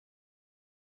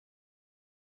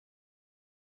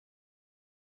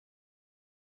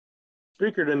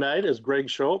speaker tonight is Greg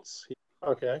Shoults.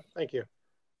 Okay, thank you.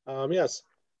 Yes,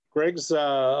 Greg's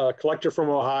a collector from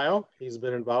Ohio. He's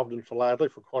been involved in philately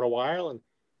for quite a while, and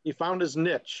he found his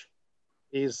niche.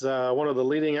 He's one of the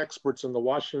leading experts in the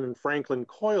Washington Franklin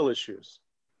coil issues.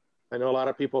 I know a lot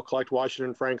of people collect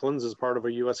Washington Franklins as part of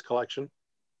a U.S. collection.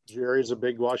 Jerry's a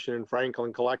big Washington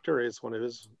Franklin collector. It's one of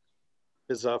his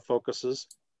focuses.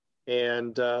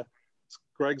 And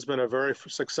Greg's been a very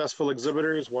successful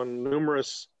exhibitor. He's won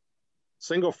numerous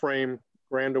single frame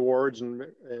grand awards and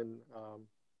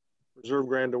reserve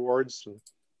grand awards and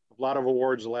a lot of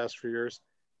awards the last few years.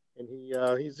 And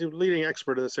he's a leading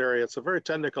expert in this area. It's a very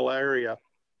technical area.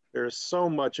 There's so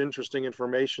much interesting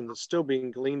information that's still being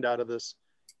gleaned out of this,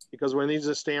 because when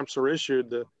these stamps are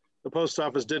issued, the post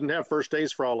office didn't have first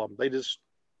days for all of them. They just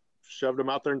shoved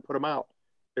them out there and put them out.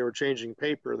 They were changing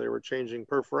paper. They were changing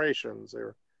perforations. They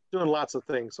were doing lots of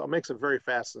things. So it makes it very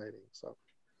fascinating. So,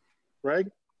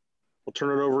 Greg, we'll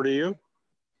turn it over to you.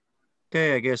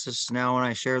 Okay, I guess this is now when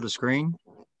I share the screen.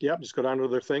 Yep, just go down to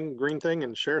the thing, green thing,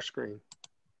 and share screen.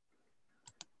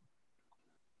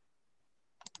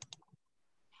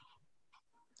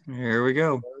 Here we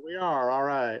go. There we are. All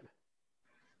right.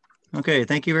 Okay,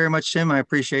 thank you very much, Tim. I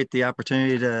appreciate the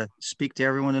opportunity to speak to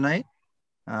everyone tonight.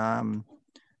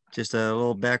 Just a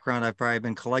little background, I've probably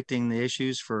been collecting the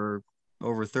issues for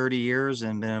over 30 years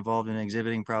and been involved in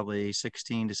exhibiting probably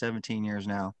 16 to 17 years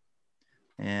now.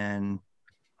 And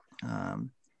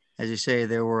as you say,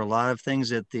 there were a lot of things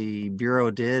that the Bureau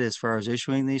did as far as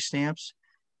issuing these stamps.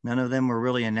 None of them were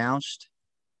really announced,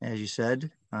 as you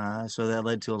said. So that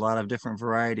led to a lot of different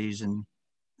varieties and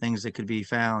things that could be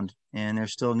found. And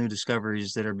there's still new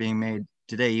discoveries that are being made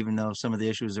today, even though some of the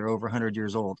issues are over 100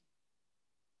 years old.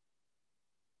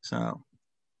 So.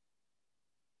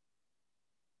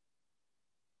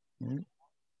 Why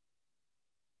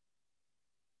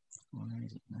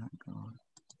is it not going?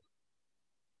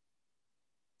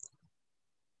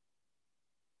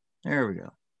 There we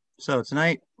go. So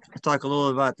tonight, I'll talk a little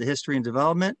about the history and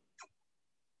development.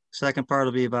 Second part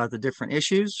will be about the different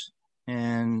issues.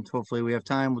 And hopefully we have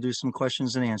time, we'll do some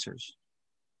questions and answers.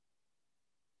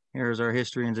 Here's our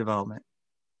history and development.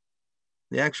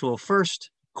 The actual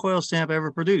first coil stamp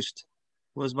ever produced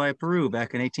was by Peru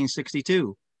back in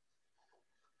 1862.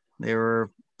 They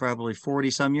were probably 40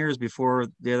 some years before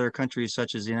the other countries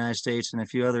such as the United States and a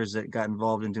few others that got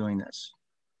involved in doing this.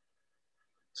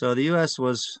 So the US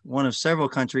was one of several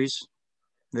countries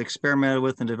that experimented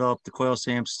with and developed the coil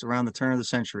stamps around the turn of the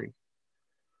century.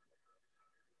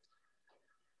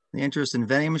 The interest in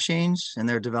vending machines and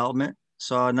their development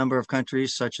saw a number of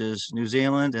countries such as New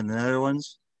Zealand and the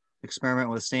Netherlands experiment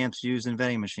with stamps used in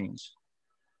vending machines.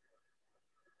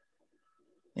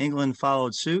 England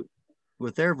followed suit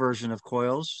with their version of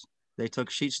coils. They took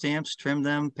sheet stamps, trimmed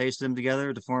them, pasted them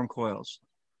together to form coils.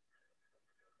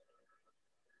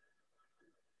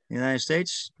 In the United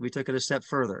States, we took it a step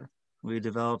further. We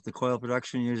developed the coil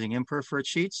production using imperforate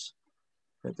sheets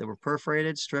that were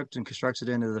perforated, stripped, and constructed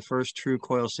into the first true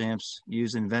coil stamps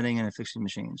used in vending and affixing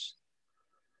machines.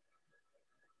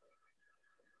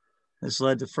 This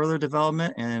led to further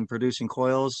development in producing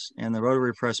coils and the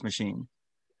rotary press machine.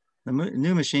 The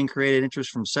new machine created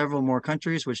interest from several more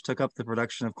countries, which took up the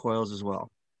production of coils as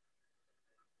well.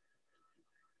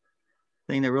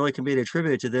 The thing that really can be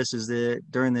attributed to this is that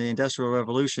during the Industrial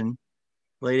Revolution,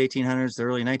 late 1800s to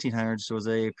early 1900s, was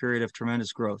a period of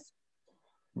tremendous growth.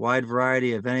 Wide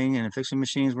variety of vending and affixing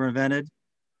machines were invented.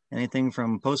 Anything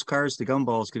from postcards to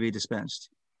gumballs could be dispensed.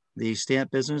 The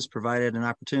stamp business provided an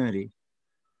opportunity.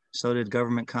 So did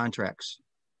government contracts.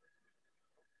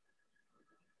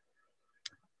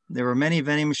 There were many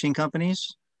vending machine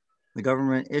companies. The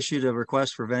government issued a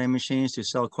request for vending machines to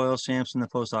sell coil stamps in the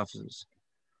post offices.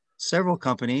 Several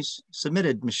companies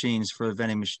submitted machines for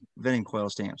vending coil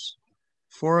stamps.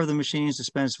 4 of the machines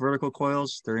dispensed vertical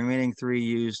coils. The remaining 3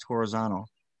 used horizontal.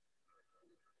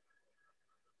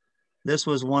 This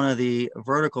was one of the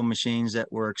vertical machines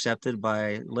that were accepted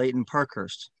by Leighton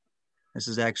Parkhurst. This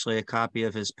is actually a copy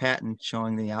of his patent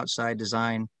showing the outside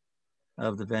design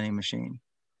of the vending machine.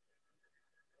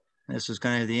 This is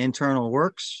kind of the internal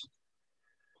works.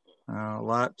 A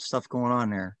lot of stuff going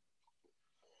on there.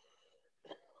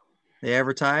 They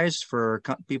advertised for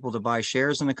people to buy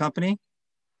shares in the company.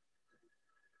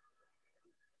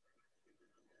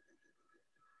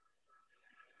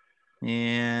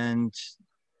 And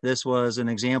this was an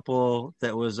example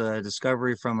that was a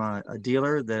discovery from a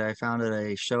dealer that I found at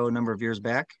a show a number of years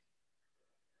back.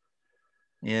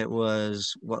 It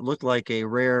was what looked like a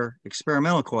rare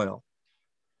experimental coil.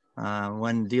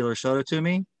 When the dealer showed it to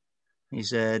me, he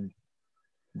said,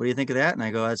 "What do you think of that?" And I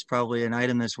go, "That's probably an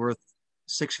item that's worth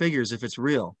six figures if it's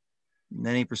real. And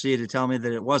then he proceeded to tell me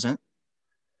that it wasn't.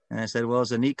 And I said, well,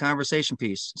 it's a neat conversation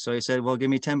piece. So he said, well, give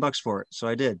me $10 for it. So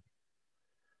I did.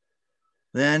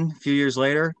 Then a few years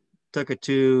later, took it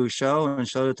to show and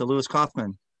showed it to Louis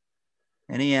Kaufman.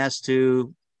 And he asked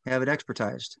to have it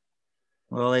expertized.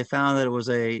 Well, they found that it was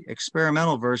a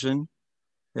experimental version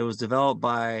that was developed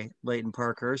by Leighton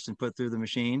Parkhurst and put through the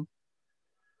machine.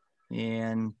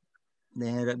 And they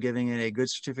ended up giving it a good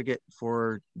certificate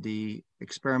for the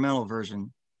experimental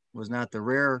version. It was not the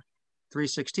rare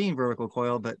 316 vertical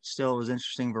coil, but still was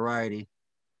interesting variety.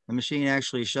 The machine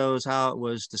actually shows how it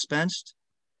was dispensed,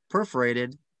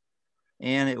 perforated,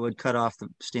 and it would cut off the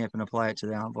stamp and apply it to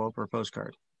the envelope or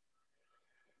postcard.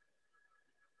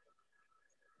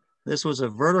 This was a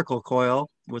vertical coil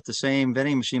with the same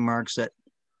vending machine marks that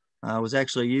was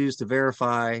actually used to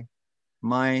verify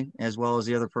mine as well as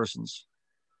the other person's.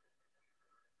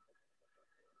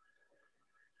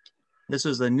 This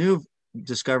is the new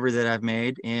discovery that I've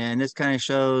made, and this kind of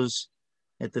shows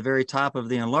at the very top of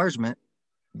the enlargement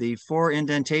the 4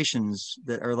 indentations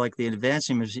that are like the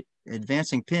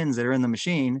advancing pins that are in the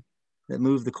machine that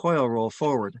move the coil roll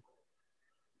forward.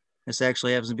 This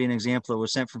actually happens to be an example that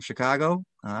was sent from Chicago.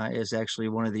 It's actually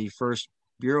one of the first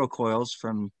bureau coils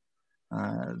from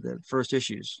the first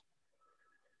issues.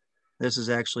 This is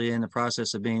actually in the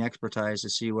process of being expertized to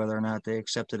see whether or not they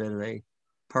accepted it as a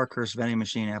Parkhurst vending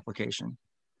machine application.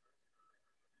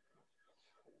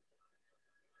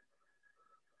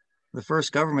 The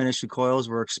first government issued coils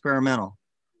were experimental.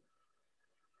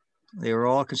 They were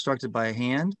all constructed by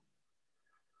hand,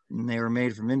 and they were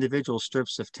made from individual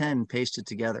strips of 10 pasted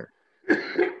together.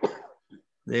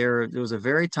 It was a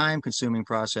very time-consuming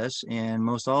process, and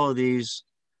most all of these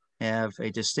have a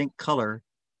distinct color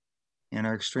and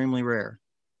are extremely rare.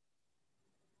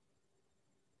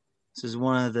 This is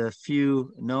one of the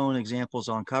few known examples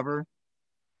on cover.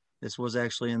 This was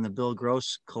actually in the Bill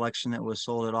Gross collection that was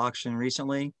sold at auction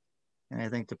recently, and I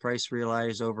think the price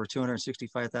realized over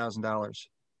 $265,000.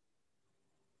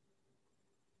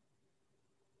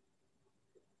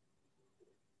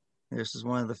 This is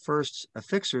one of the first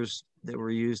affixers that were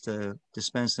used to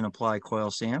dispense and apply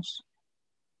coil stamps.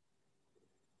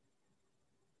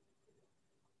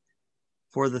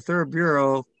 For the third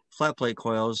bureau flat plate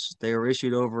coils, they were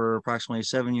issued over approximately a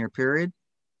 7-year period.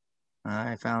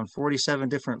 I found 47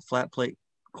 different flat plate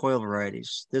coil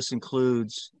varieties. This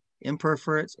includes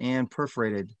imperforate and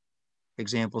perforated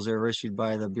examples that were issued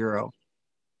by the bureau.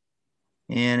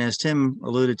 And as Tim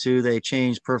alluded to, they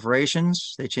changed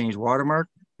perforations, they changed watermark,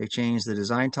 they changed the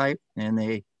design type, and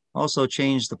they also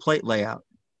changed the plate layout.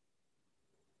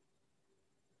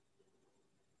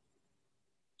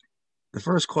 The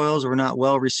first coils were not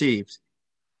well received.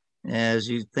 As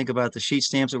you think about the sheet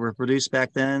stamps that were produced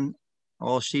back then,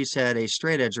 all sheets had a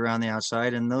straight edge around the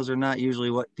outside, and those are not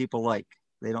usually what people like.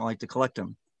 They don't like to collect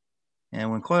them. And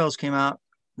when coils came out,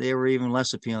 they were even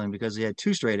less appealing because they had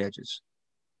 2 straight edges.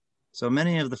 So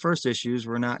many of the first issues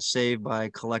were not saved by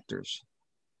collectors.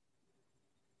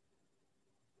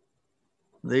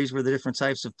 These were the different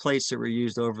types of plates that were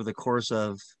used over the course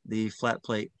of the flat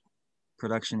plate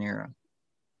production era.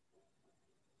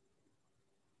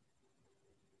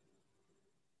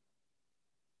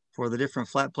 For the different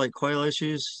flat plate coil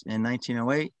issues in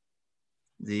 1908,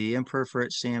 the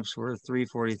imperforate stamps were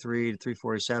 343 to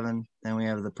 347. Then we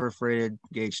have the perforated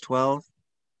gauge 12.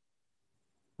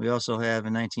 We also have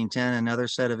in 1910 another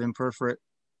set of imperforate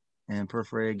and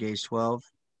perforated gauge 12.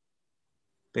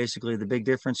 Basically, the big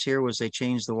difference here was they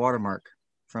changed the watermark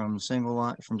from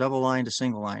double line to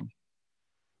single line.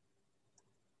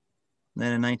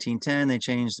 Then in 1910, they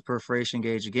changed the perforation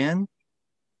gauge again.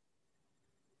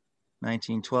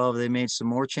 1912, they made some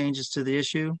more changes to the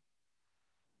issue.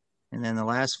 And then the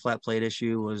last flat plate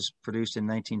issue was produced in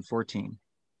 1914.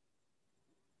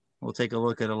 We'll take a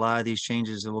look at a lot of these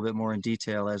changes a little bit more in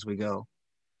detail as we go.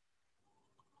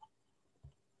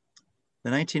 The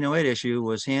 1908 issue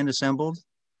was hand assembled,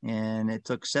 and it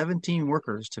took 17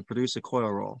 workers to produce a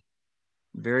coil roll.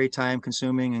 Very time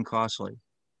consuming and costly.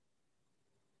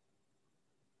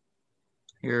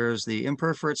 Here's the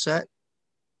imperforate set.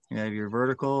 You have your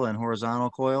vertical and horizontal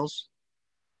coils.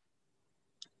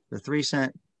 The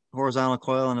 3-cent horizontal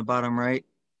coil in the bottom right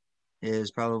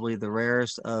is probably the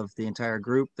rarest of the entire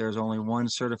group. There's only one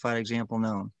certified example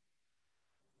known.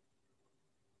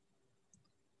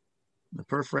 The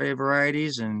perforated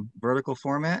varieties in vertical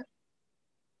format.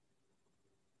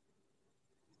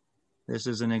 This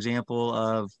is an example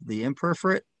of the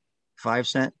imperforate,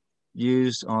 5-cent,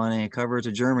 used on a cover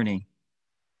to Germany.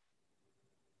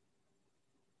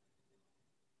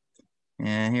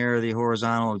 And here are the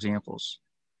horizontal examples.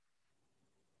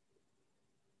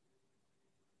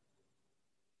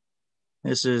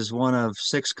 This is one of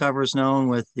 6 covers known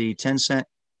with the 10-cent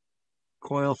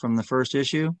coil from the first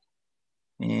issue.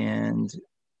 And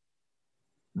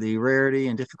the rarity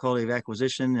and difficulty of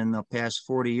acquisition in the past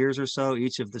 40 years or so,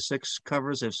 each of the 6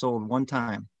 covers have sold 1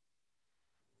 time.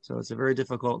 So it's a very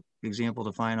difficult example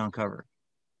to find on cover.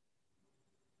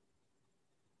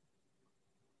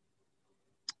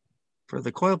 For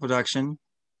the coil production,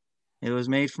 it was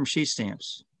made from sheet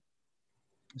stamps.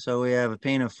 So we have a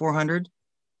pane of 400,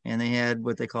 and they had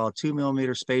what they call 2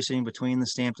 millimeter spacing between the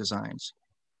stamp designs.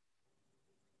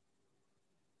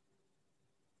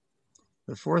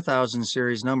 The 4000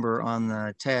 series number on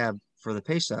the tab for the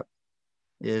paste up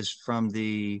is from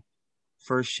the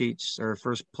first sheets or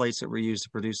first plates that were used to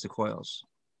produce the coils.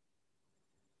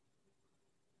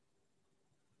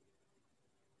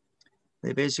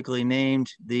 They basically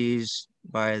named these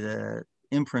by the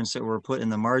imprints that were put in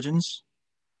the margins.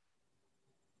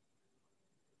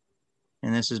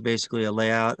 And this is basically a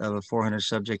layout of a 400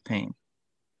 subject pane.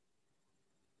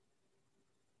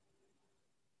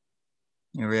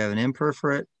 Here we have an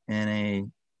imperforate and a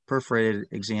perforated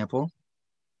example.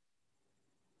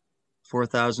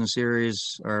 4000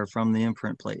 series are from the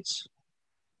imprint plates.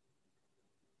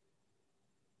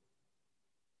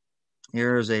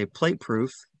 Here is a plate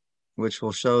proof, which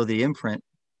will show the imprint.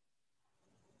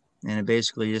 And it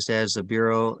basically just has the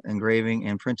bureau engraving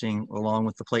and printing along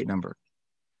with the plate number.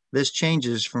 This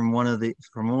changes from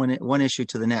one issue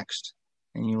to the next,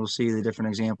 and you will see the different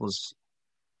examples.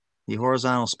 The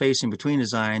horizontal spacing between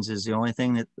designs is the only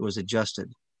thing that was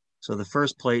adjusted. So the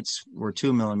first plates were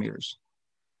 2 millimeters.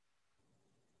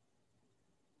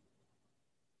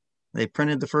 They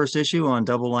printed the first issue on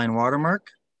double line watermark.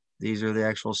 These are the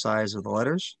actual size of the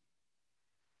letters.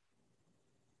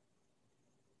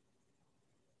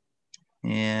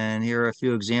 And here are a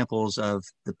few examples of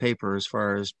the paper as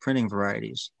far as printing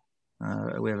varieties.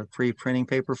 We have a pre-printing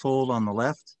paper fold on the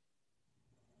left.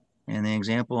 And the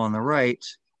example on the right,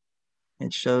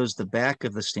 it shows the back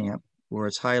of the stamp where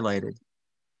it's highlighted.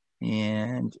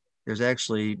 And there's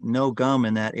actually no gum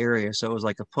in that area, so it was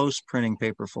like a post-printing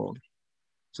paper fold.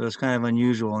 So it's kind of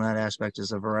unusual in that aspect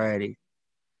as a variety.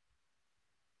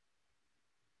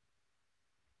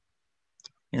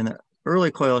 In the early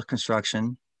coil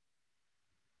construction,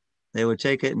 they would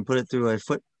take it and put it through a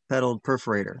foot-pedaled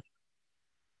perforator.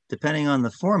 Depending on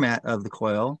the format of the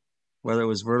coil, whether it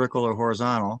was vertical or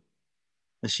horizontal,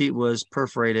 the sheet was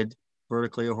perforated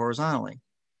vertically or horizontally.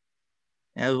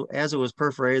 As it was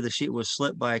perforated, the sheet was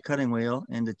slit by a cutting wheel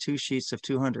into 2 sheets of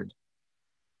 200.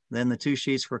 Then the 2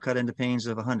 sheets were cut into panes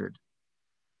of 100.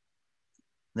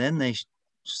 Then they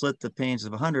slit the panes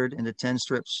of 100 into 10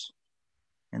 strips,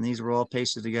 and these were all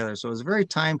pasted together. So it was a very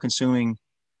time-consuming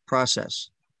process.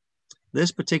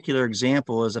 This particular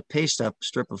example is a paste-up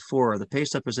strip of 4. The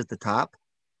paste-up is at the top,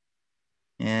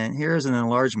 and here's an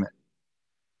enlargement.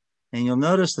 And you'll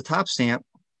notice the top stamp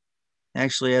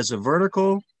actually has a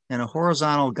vertical and a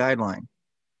horizontal guideline,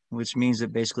 which means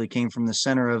it basically came from the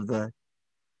center of the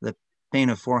pane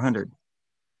of 400.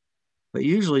 But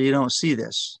usually you don't see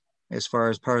this as far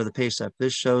as part of the paste-up.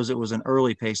 This shows it was an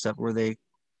early paste-up where they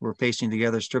were pasting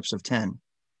together strips of 10.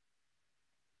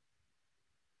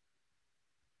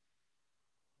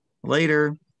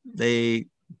 Later,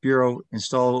 Bureau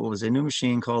installed what was a new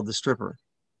machine called the stripper.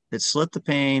 It slit the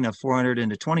pane of 400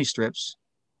 into 20 strips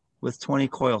with 20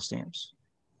 coil stamps.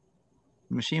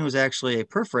 The machine was actually a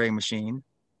perforating machine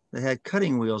that had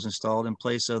cutting wheels installed in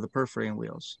place of the perforating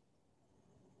wheels.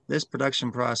 This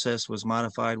production process was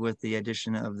modified with the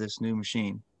addition of this new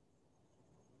machine.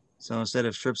 So instead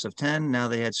of strips of 10, now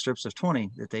they had strips of 20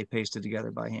 that they pasted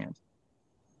together by hand.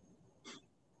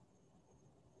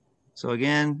 So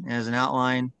again, as an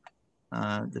outline,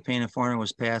 the pane of 400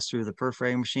 was passed through the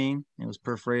perforating machine. It was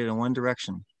perforated in one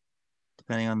direction,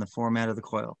 depending on the format of the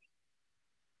coil.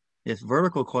 If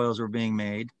vertical coils were being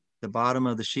made, the bottom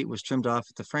of the sheet was trimmed off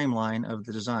at the frame line of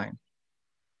the design.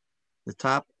 The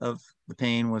top of the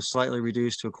pane was slightly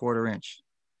reduced to 1/4 inch.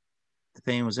 The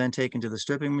pane was then taken to the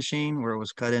stripping machine where it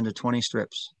was cut into 20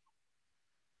 strips.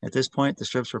 At this point, the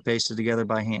strips were pasted together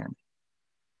by hand.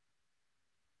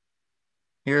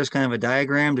 Here's kind of a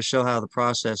diagram to show how the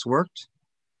process worked.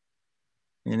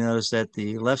 You notice that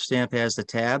the left stamp has the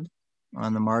tab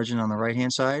on the margin on the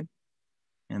right-hand side,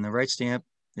 and the right stamp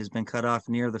has been cut off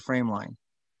near the frame line.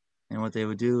 And what they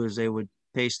would do is they would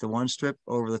paste the one strip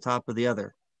over the top of the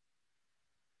other.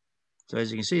 So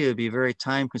as you can see, it would be a very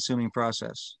time-consuming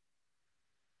process.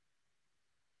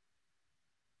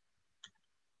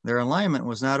 Their alignment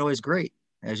was not always great,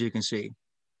 as you can see.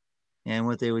 And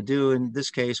what they would do in this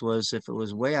case was, if it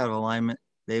was way out of alignment,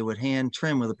 they would hand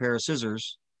trim with a pair of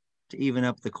scissors to even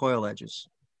up the coil edges.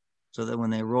 so that when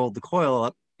they rolled the coil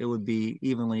up, it would be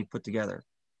evenly put together.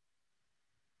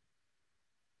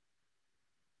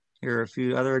 Here are a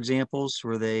few other examples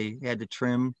where they had to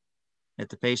trim at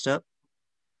the paste up.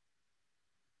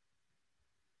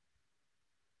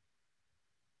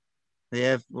 They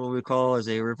have what we call as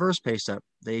a reverse paste up.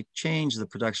 They change the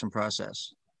production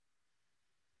process.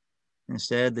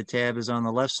 Instead, the tab is on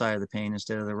the left side of the pane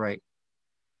instead of the right.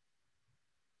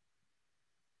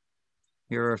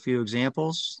 Here are a few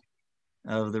examples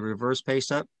of the reverse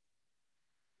paste up.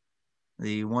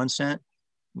 The 1 cent,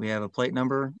 we have a plate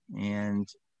number, and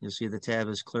you'll see the tab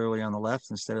is clearly on the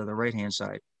left instead of the right-hand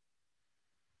side.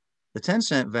 The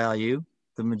 10-cent value,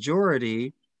 the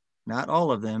majority, not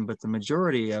all of them, but the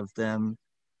majority of them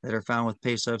that are found with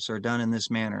paste ups are done in this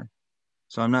manner.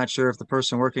 So I'm not sure if the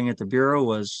person working at the bureau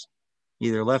was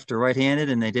either left or right-handed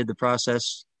and they did the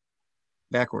process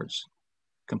backwards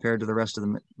compared to the rest of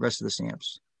the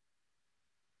stamps.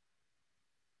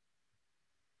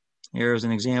 Here's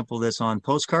an example that's on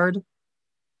postcard,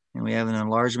 and we have an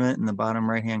enlargement in the bottom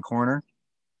right-hand corner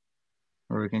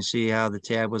where we can see how the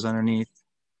tab was underneath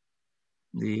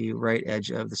the right edge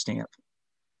of the stamp.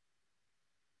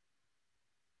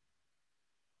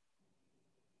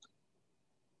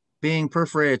 Being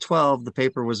perforated 12, the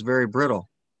paper was very brittle,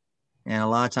 and a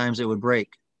lot of times it would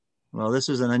break. Well, this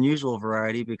is an unusual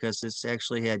variety because it's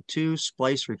actually had 2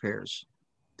 splice repairs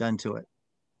done to it,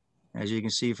 as you can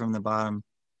see from the bottom.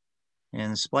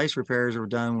 And the splice repairs were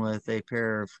done with a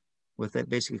pair of, with that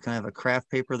basically kind of a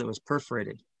craft paper that was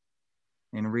perforated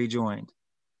and rejoined,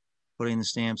 putting the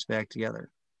stamps back together.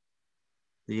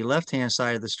 The left-hand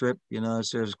side of the strip, you'll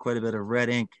notice there's quite a bit of red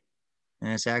ink,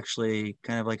 and it's actually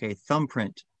kind of like a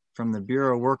thumbprint from the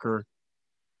bureau worker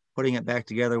putting it back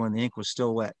together when the ink was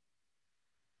still wet.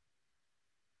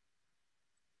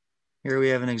 Here we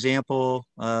have an example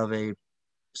of a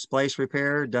splice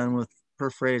repair done with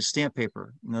perforated stamp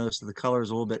paper. Notice that the color is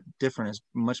a little bit different. It's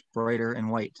much brighter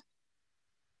and white.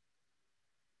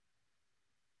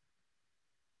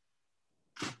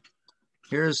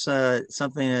 Here's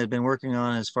something that I've been working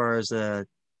on as far as a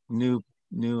new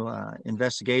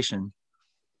investigation.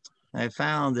 I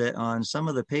found that on some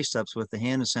of the paste ups with the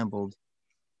hand assembled,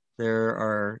 there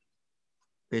are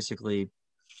basically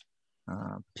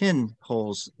pin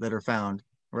holes that are found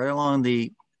right along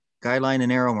the guideline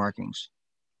and arrow markings.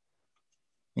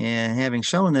 And having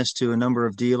shown this to a number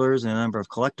of dealers and a number of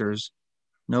collectors,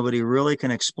 nobody really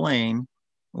can explain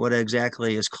what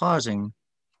exactly is causing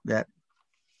that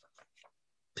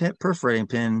perforating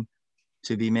pin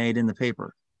to be made in the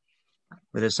paper.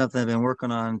 But it's something I've been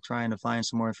working on trying to find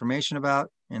some more information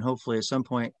about, and hopefully at some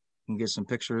point we can get some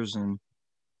pictures and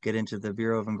get into the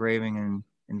Bureau of Engraving and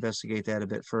investigate that a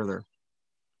bit further.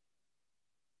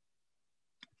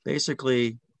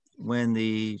 Basically, when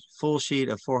the full sheet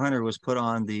of 400 was put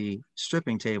on the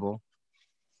stripping table,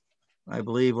 I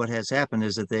believe what has happened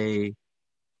is that they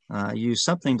used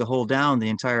something to hold down the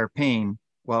entire pane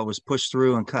while it was pushed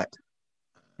through and cut.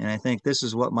 And I think this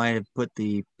is what might have put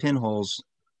the pinholes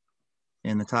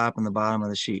in the top and the bottom of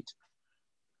the sheet.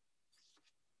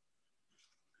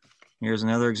 Here's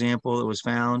another example that was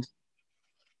found.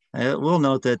 I will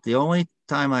note that the only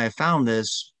time I have found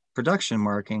this production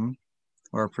marking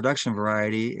or production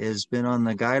variety has been on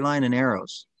the guideline and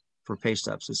arrows for paste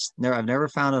ups. I've never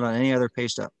found it on any other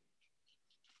paste up.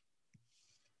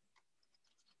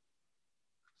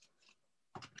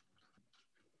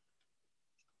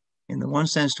 In the 1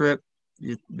 cent strip,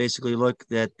 you basically look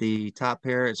at the top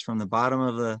pair. It's from the bottom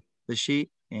of the sheet,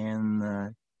 and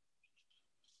the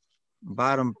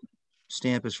bottom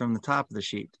stamp is from the top of the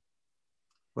sheet.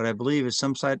 What I believe is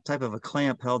some type of a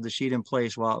clamp held the sheet in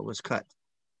place while it was cut.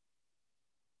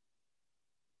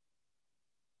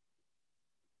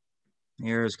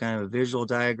 Here is kind of a visual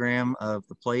diagram of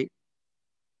the plate.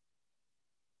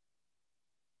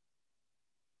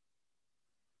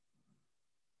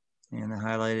 And the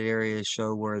highlighted areas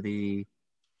show where the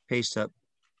paste up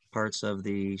parts of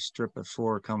the strip of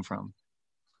 4 come from.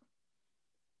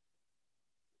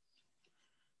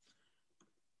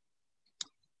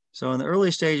 So in the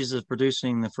early stages of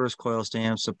producing the first coil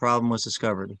stamps, a problem was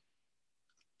discovered.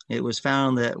 It was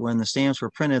found that when the stamps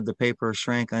were printed, the paper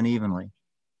shrank unevenly.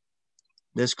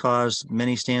 This caused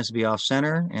many stamps to be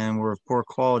off-center and were of poor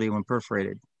quality when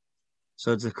perforated.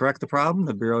 So to correct the problem,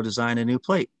 the Bureau designed a new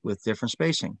plate with different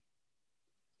spacing.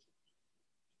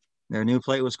 Their new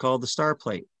plate was called the star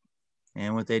plate.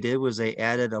 And what they did was they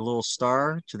added a little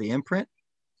star to the imprint,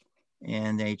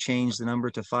 and they changed the number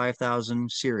to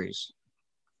 5,000 series.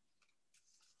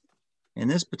 In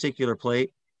this particular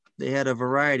plate, they had a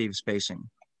variety of spacing.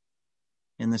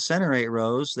 In the center 8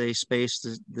 rows, they spaced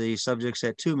the subjects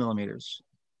at 2 millimeters.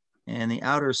 And the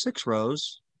outer 6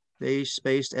 rows, they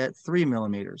spaced at 3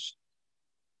 millimeters.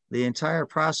 The entire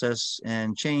process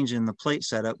and change in the plate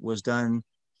setup was done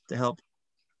to help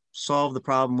solve the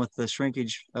problem with the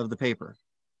shrinkage of the paper.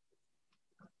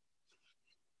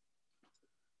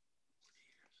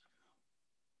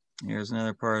 Here's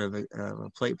another part of a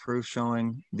plate proof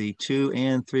showing the 2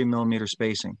 and 3 millimeter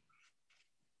spacing.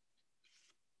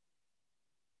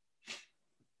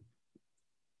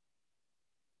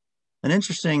 An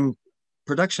interesting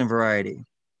production variety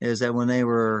is that when they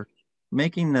were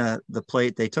making the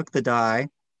plate, they took the die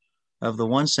of the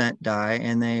 1-cent die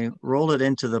and they rolled it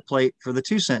into the plate for the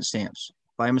 2-cent stamps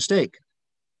by mistake.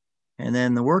 And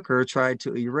then the worker tried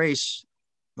to erase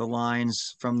the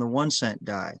lines from the 1-cent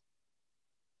die.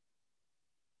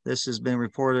 This has been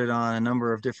reported on a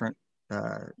number of different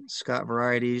Scott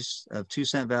varieties of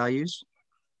 2-cent values.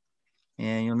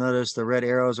 And you'll notice the red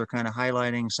arrows are kind of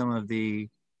highlighting some of the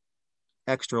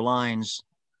extra lines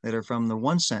that are from the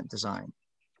 1-cent design.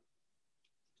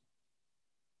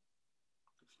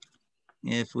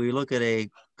 If we look at a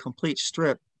complete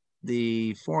strip,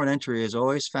 the foreign entry is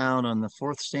always found on the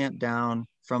 4th stamp down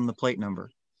from the plate number.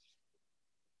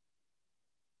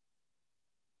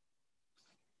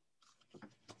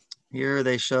 Here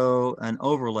they show an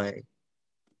overlay.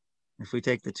 If we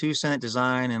take the 2-cent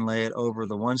design and lay it over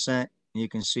the 1-cent, you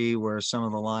can see where some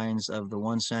of the lines of the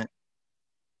 1-cent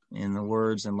in the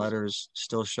words and letters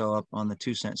still show up on the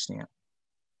 2-cent stamp.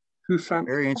 2-cent.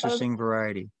 Very interesting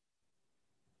variety.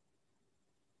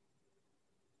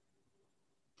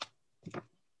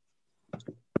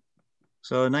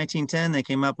 So in 1910, they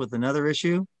came up with another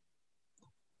issue.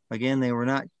 Again, they were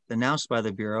not announced by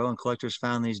the Bureau, and collectors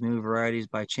found these new varieties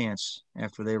by chance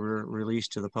after they were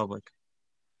released to the public.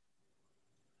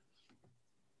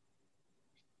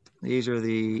 These are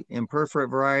the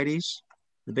imperforate varieties.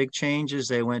 The big change is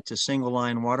they went to single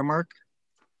line watermark.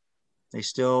 They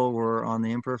still were on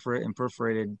the imperforate and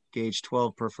perforated gauge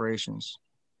 12 perforations.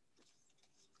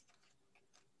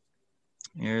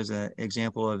 Here's an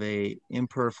example of a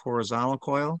imperf horizontal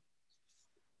coil.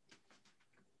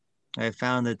 I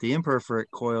found that the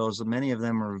imperforate coils, many of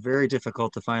them are very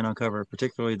difficult to find on cover,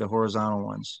 particularly the horizontal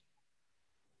ones.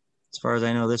 As far as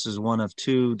I know, this is one of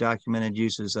 2 documented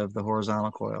uses of the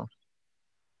horizontal coil.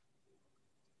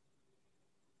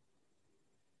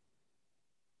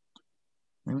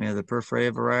 Then we have the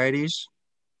perforated varieties.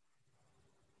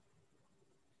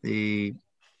 The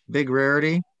big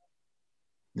rarity,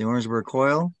 the Orangeburg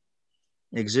coil,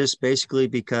 exists basically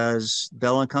because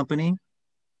Bell and Company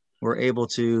were able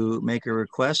to make a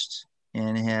request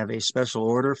and have a special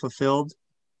order fulfilled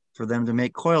for them to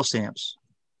make coil stamps.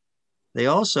 They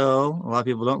also, a lot of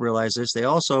people don't realize this, they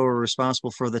also were responsible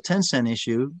for the 10-cent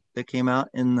issue that came out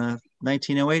in the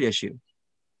 1908 issue.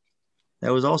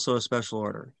 That was also a special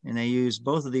order, and they used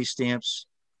both of these stamps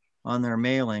on their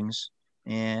mailings,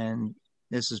 and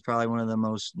this is probably one of the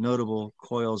most notable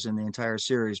coils in the entire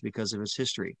series because of its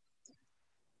history.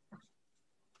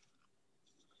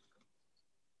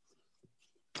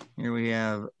 Here we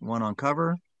have one on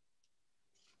cover.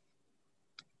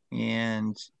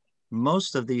 And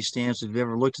most of these stamps, if you've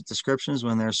ever looked at descriptions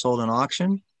when they're sold in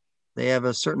auction, they have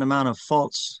a certain amount of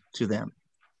faults to them.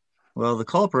 Well, the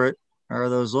culprit are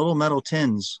those little metal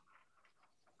tins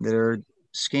that are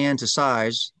scanned to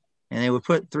size, and they would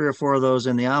put 3 or 4 of those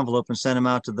in the envelope and send them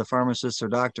out to the pharmacists or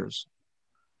doctors.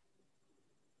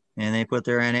 And they put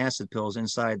their antacid pills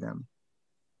inside them.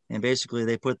 And basically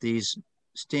they put these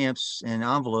stamps and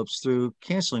envelopes through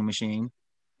canceling machine,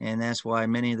 and that's why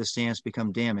many of the stamps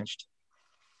become damaged.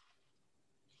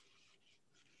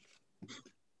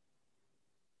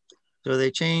 So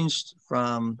they changed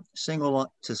from single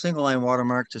line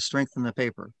watermark to strengthen the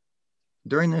paper.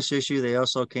 During this issue, they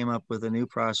also came up with a new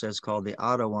process called the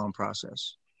auto wound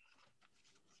process.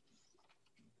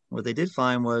 What they did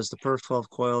find was the perf 12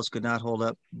 coils could not hold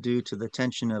up due to the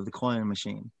tension of the coiling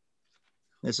machine.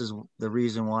 This is the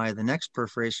reason why the next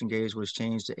perforation gauge was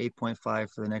changed to 8.5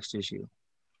 for the next issue.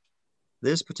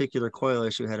 This particular coil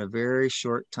issue had a very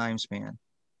short time span.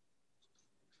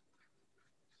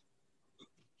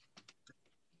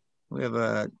 We have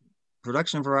a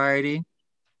production variety.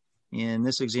 In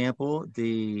this example,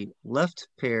 the left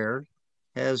pair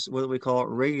has what we call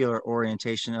regular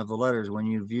orientation of the letters when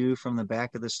you view from the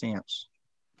back of the stamps.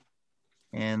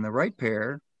 And the right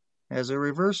pair has a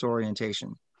reverse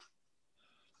orientation.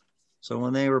 So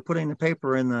when they were putting the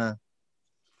paper in the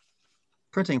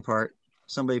printing part,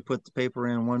 somebody put the paper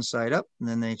in one side up, and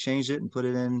then they changed it and put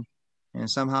it in, and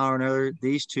somehow or another,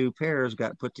 these 2 pairs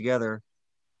got put together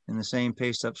in the same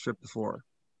paste up strip before.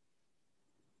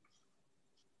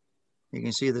 You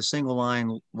can see the single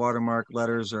line watermark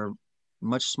letters are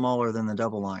much smaller than the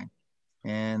double line,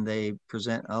 and they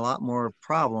present a lot more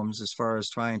problems as far as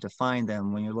trying to find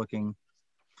them when you're looking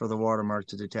for the watermark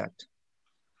to detect.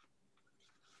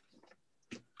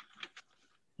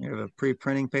 You have a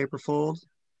pre-printing paper fold,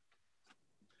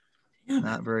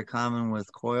 not very common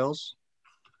with coils.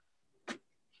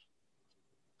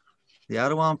 The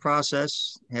auto-wound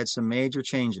process had some major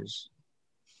changes.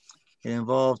 It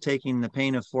involved taking the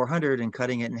pane of 400 and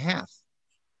cutting it in half.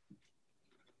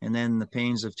 And then the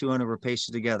panes of 200 were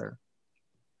pasted together.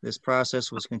 This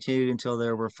process was continued until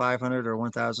there were 500 or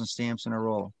 1,000 stamps in a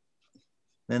roll.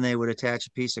 Then they would attach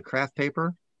a piece of craft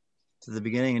paper to the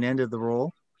beginning and end of the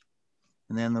roll.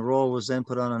 And then the roll was then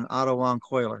put on an auto-wound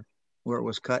coiler, where it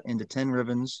was cut into 10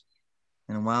 ribbons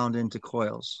and wound into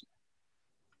coils.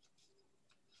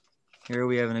 Here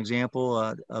we have an example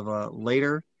of a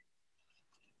later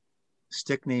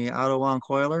Stickney auto-wound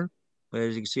coiler. But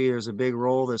as you can see, there's a big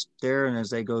roll that's there, and as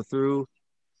they go through,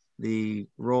 the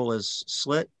roll is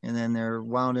slit, and then they're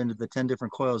wound into the 10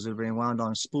 different coils that are being wound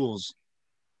on spools.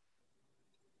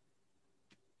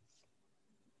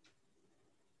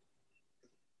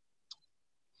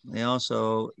 They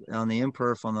also, on the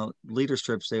imperf, on the leader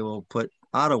strips, they will put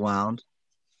auto-wound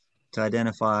to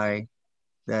identify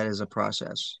that as a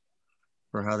process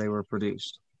for how they were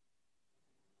produced.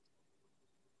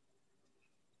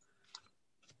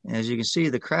 As you can see,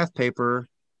 the craft paper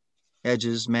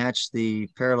edges match the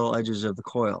parallel edges of the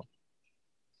coil.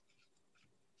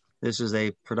 This is a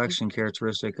production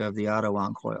characteristic of the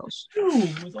auto-wound coils.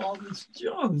 With all this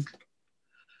junk.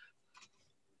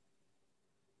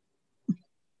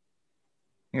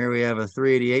 Here we have a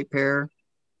 388 pair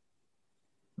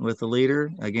with the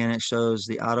leader. Again, it shows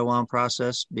the auto-wound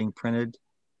process being printed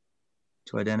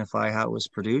to identify how it was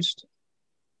produced.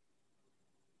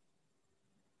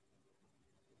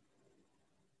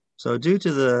 So due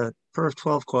to the perf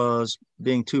 12 coils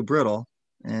being too brittle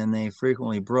and they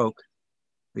frequently broke,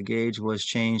 the gauge was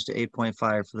changed to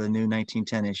 8.5 for the new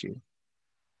 1910 issue.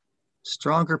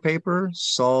 Stronger paper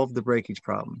solved the breakage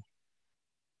problem.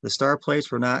 The star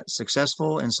plates were not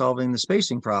successful in solving the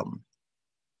spacing problem.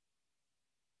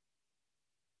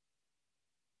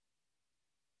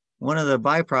 One of the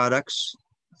byproducts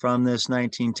from this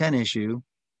 1910 issue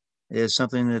is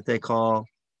something that they call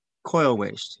coil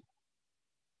waste.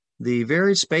 The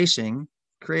varied spacing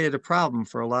created a problem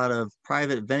for a lot of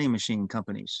private vending machine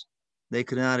companies. They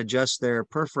could not adjust their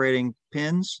perforating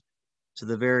pins to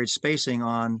the varied spacing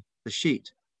on the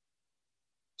sheet.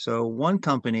 So one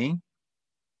company,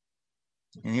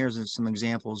 and here's some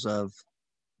examples of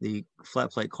the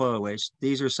flat plate coil waste.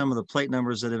 These are some of the plate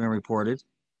numbers that have been reported.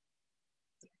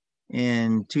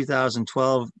 In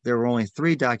 2012, there were only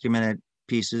 3 documented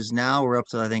pieces. Now we're up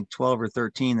to, I think, 12 or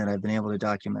 13 that I've been able to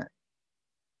document.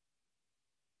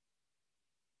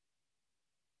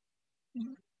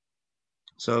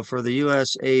 So for the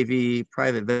US AV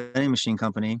private vending machine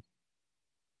company,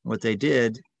 what they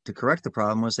did to correct the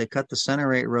problem was they cut the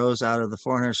center 8 rows out of the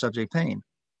 400 subject pane,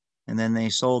 and then they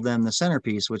sold them the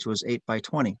centerpiece, which was 8 by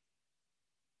 20.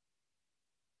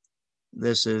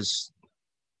 This is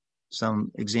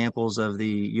some examples of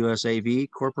the US AV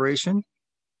Corporation.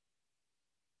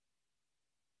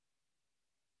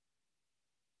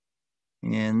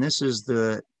 And this is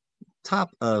the top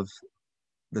of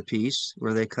the piece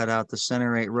where they cut out the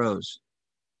center 8 rows.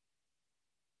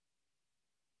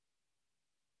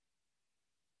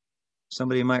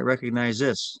 Somebody might recognize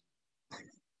this.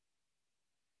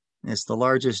 It's the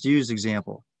largest used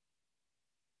example.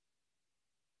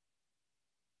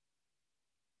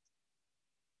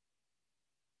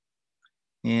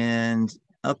 And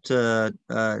up to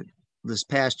this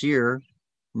past year,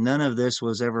 none of this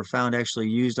was ever found actually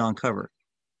used on cover.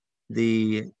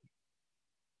 The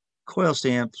coil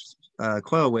stamps,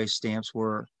 coil waste stamps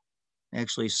were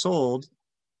actually sold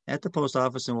at the post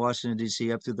office in Washington,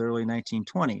 D.C. up through the early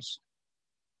 1920s.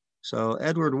 So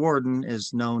Edward Warden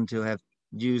is known to have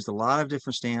used a lot of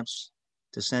different stamps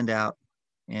to send out,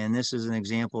 and this is an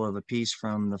example of a piece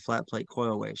from the flat plate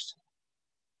coil waste.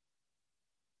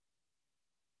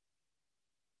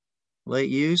 Late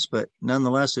use, but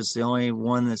nonetheless, it's the only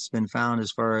one that's been found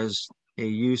as far as a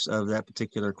use of that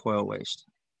particular coil waste.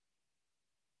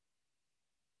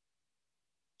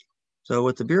 So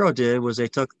what the Bureau did was they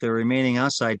took the remaining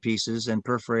outside pieces and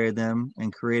perforated them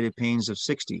and created panes of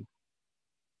 60.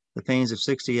 The panes of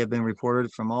 60 have been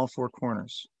reported from all 4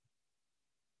 corners.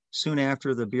 Soon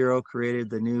after, the Bureau created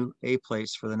the new A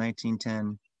plates for the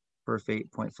 1910 perf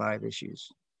 8.5 issues.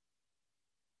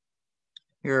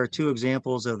 Here are 2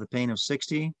 examples of the pane of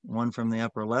 60, one from the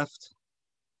upper left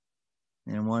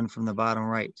and one from the bottom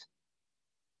right.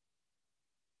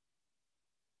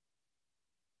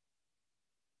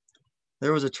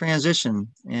 there was a transition,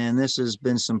 and this has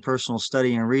been some personal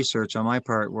study and research on my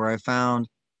part, where I found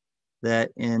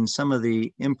that in some of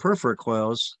the imperforate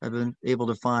coils, I've been able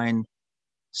to find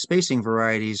spacing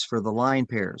varieties for the line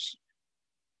pairs.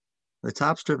 The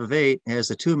top strip of 8 has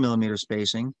the 2 millimeter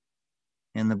spacing,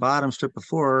 and the bottom strip of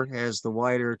 4 has the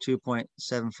wider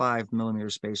 2.75 millimeter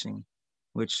spacing,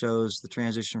 which shows the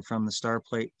transition from the star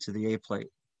plate to the A plate.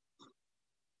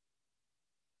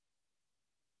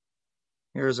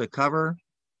 Here's a cover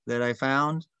that I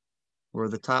found where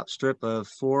the top strip of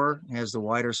 4 has the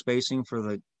wider spacing for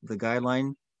the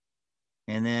guideline.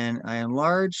 And then I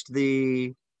enlarged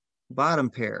the bottom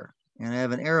pair, and I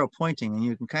have an arrow pointing, and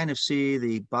you can kind of see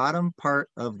the bottom part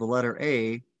of the letter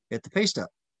A at the paste up,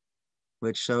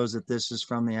 which shows that this is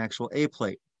from the actual A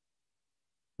plate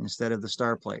instead of the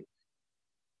star plate.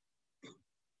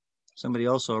 Somebody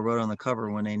also wrote on the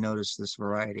cover when they noticed this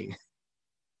variety.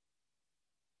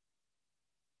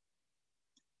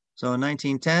 So in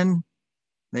 1910,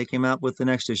 they came out with the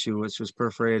next issue, which was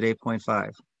perforated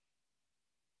 8.5.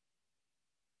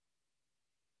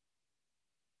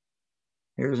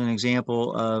 Here's an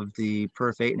example of the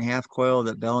perf 8.5 coil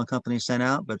that Bell and Company sent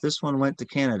out, but this one went to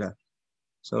Canada.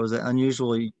 So it was an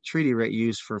unusual treaty rate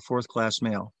used for 4th class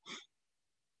mail.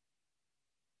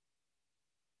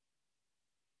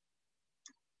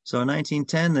 So in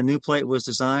 1910, the new plate was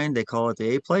designed. They call it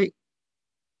the A plate.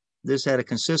 This had a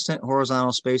consistent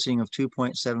horizontal spacing of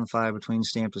 2.75 between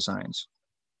stamp designs.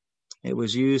 It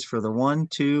was used for the 1,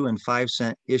 2, and 5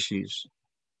 cent issues.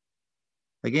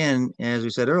 Again, as we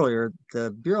said earlier,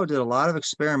 the Bureau did a lot of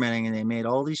experimenting, and they made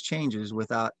all these changes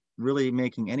without really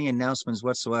making any announcements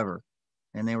whatsoever.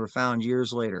 And they were found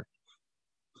years later.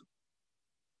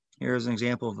 Here's an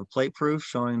example of a plate proof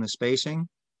showing the spacing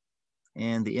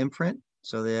and the imprint.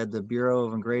 So they had the Bureau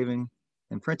of Engraving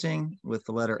and Printing with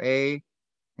the letter A,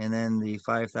 and then the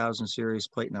 5000 series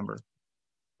plate number.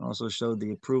 Also showed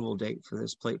the approval date for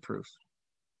this plate proof.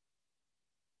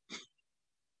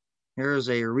 Here's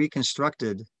a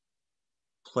reconstructed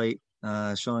plate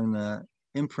showing the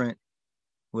imprint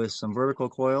with some vertical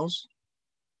coils.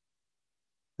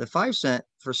 The 5 cent,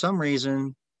 for some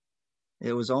reason,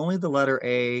 it was only the letter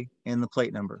A and the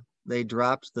plate number. They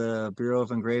dropped the Bureau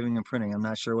of Engraving and Printing. I'm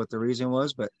not sure what the reason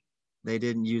was, but they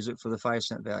didn't use it for the 5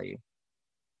 cent value.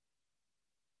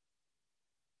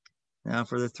 Now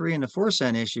for the 3 and the 4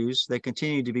 cent issues, they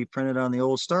continue to be printed on the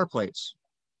old star plates.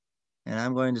 And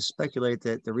I'm going to speculate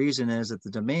that the reason is that the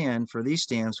demand for these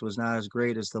stamps was not as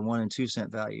great as the 1 and 2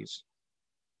 cent values.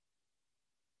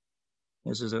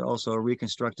 This is also a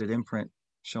reconstructed imprint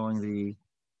showing the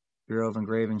Bureau of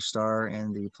Engraving star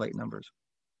and the plate numbers.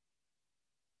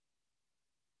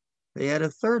 They had a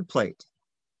third plate.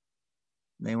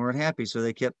 They weren't happy, so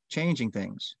they kept changing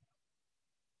things.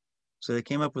 So they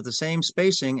came up with the same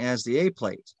spacing as the A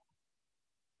plate,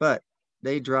 but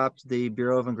they dropped the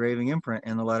Bureau of Engraving imprint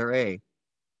and the letter A,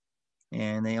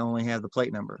 and they only have the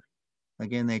plate number.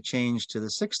 Again, they changed to the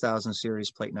 6000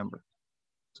 series plate number.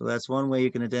 So that's one way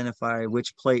you can identify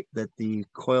which plate that the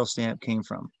coil stamp came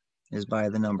from, is by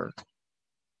the number.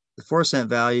 The 4 cent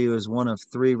value is one of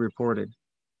 3 reported,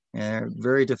 and they're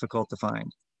very difficult to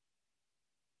find.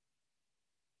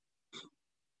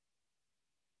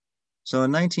 So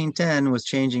in 1910, with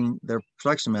changing their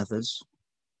production methods,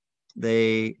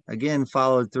 they again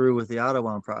followed through with the auto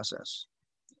wound process.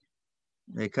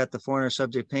 They cut the 400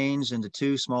 subject panes into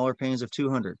 2 smaller panes of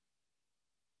 200.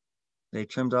 They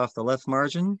trimmed off the left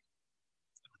margin.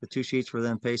 The 2 sheets were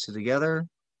then pasted together.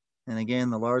 And again,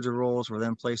 the larger rolls were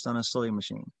then placed on a slitting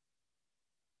machine.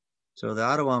 So the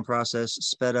auto wound process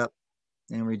sped up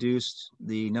and reduced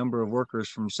the number of workers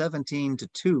from 17 to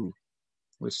 2,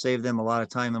 which saved them a lot of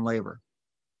time and labor.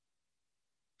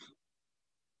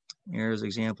 Here's an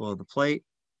example of the plate.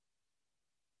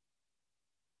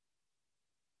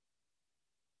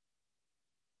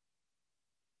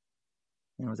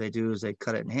 And what they do is they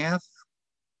cut it in half.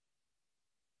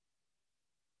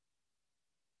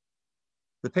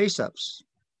 The paste ups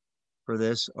for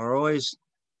this are always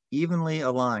evenly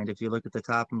aligned if you look at the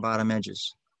top and bottom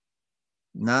edges,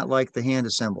 not like the hand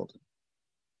assembled.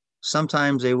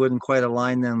 Sometimes they wouldn't quite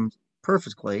align them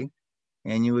perfectly,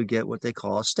 and you would get what they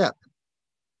call a step.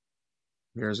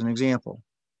 Here's an example.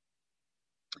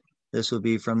 This would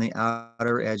be from the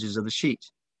outer edges of the sheet.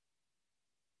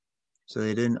 So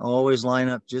they didn't always line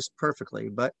up just perfectly,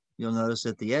 but you'll notice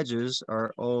that the edges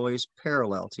are always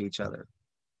parallel to each other.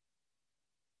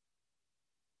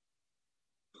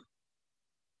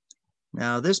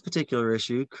 Now, this particular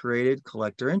issue created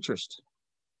collector interest.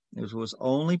 It was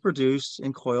only produced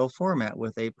in coil format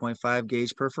with 8.5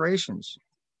 gauge perforations.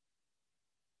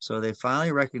 So they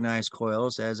finally recognized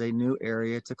coils as a new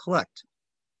area to collect.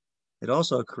 It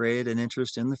also created an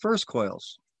interest in the first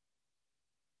coils.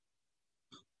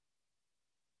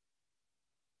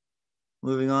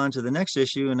 Moving on to the next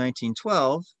issue in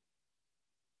 1912,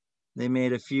 they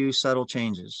made a few subtle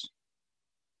changes.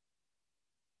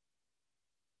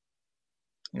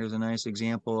 Here's a nice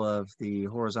example of the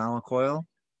horizontal coil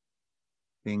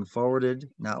being forwarded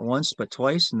not once but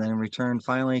twice and then returned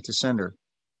finally to sender.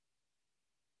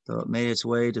 So it made its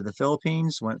way to the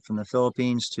Philippines, went from the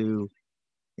Philippines to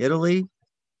Italy,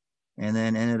 and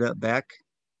then ended up back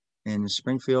in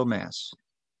Springfield, Mass.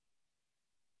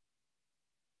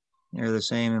 Here are the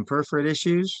same imperforate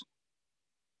issues.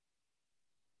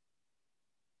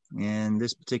 And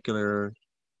this particular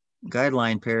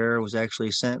guideline pair was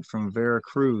actually sent from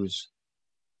Veracruz.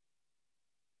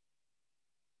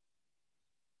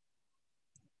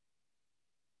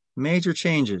 Major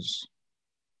changes.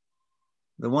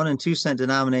 The 1 and 2 cent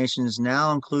denominations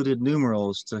now included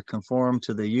numerals to conform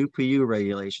to the UPU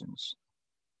regulations.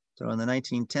 So in the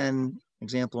 1910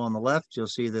 example on the left, you'll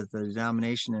see that the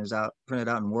denomination is printed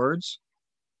out in words.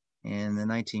 In the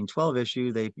 1912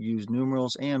 issue, they used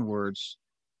numerals and words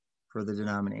for the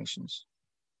denominations.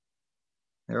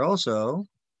 There also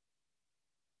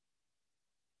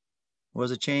was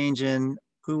a change in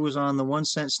who was on the 1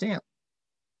 cent stamp.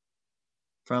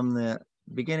 From the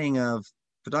beginning of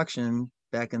production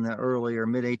back in the early or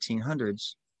mid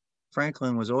 1800s,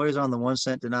 Franklin was always on the 1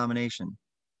 cent denomination.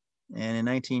 And in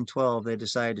 1912, they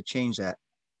decided to change that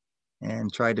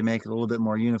and tried to make it a little bit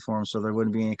more uniform so there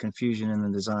wouldn't be any confusion in the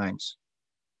designs.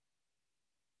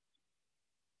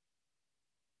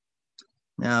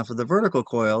 Now, for the vertical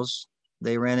coils,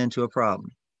 they ran into a problem.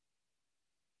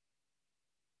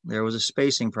 There was a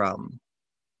spacing problem.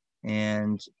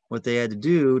 And what they had to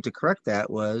do to correct that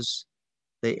was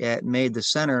they made the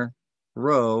center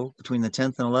row between the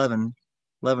 10th and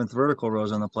 11th vertical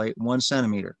rows on the plate 1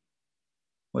 centimeter.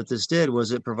 What this did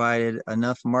was it provided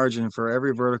enough margin for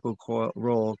every vertical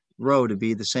row to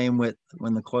be the same width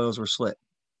when the coils were slit.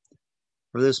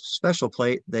 For this special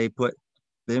plate, they put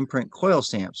the imprint coil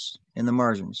stamps in the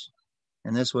margins.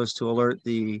 And this was to alert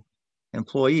the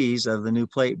employees of the new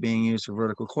plate being used for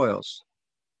vertical coils.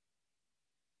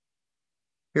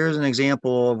 Here's an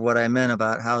example of what I meant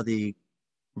about how the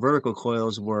vertical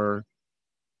coils were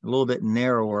a little bit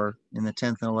narrower in the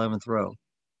 10th and 11th row.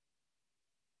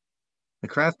 The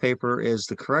craft paper is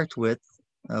the correct width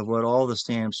of what all the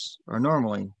stamps are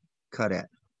normally cut at.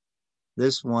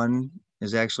 This one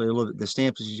is actually a little bit, the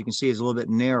stamp, as you can see, is a little bit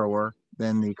narrower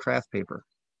than the craft paper.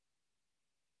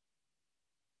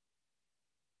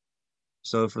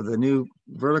 So for the new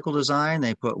vertical design,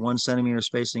 they put 1 centimeter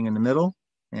spacing in the middle,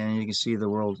 and you can see the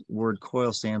word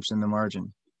coil stamps in the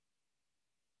margin.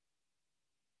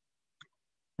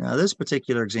 Now this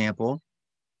particular example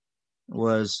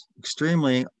was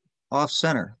extremely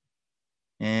off-center.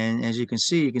 And as you can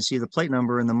see the plate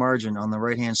number in the margin on the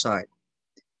right-hand side.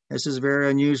 This is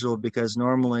very unusual because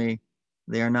normally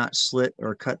they are not slit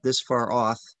or cut this far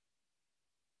off.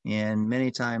 And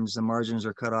many times the margins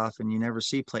are cut off and you never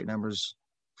see plate numbers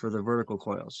for the vertical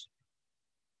coils.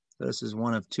 So this is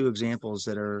one of 2 examples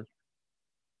that are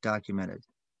documented.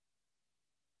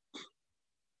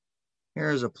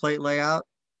 Here's a plate layout,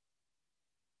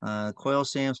 coil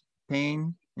stamps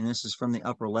pane, and this is from the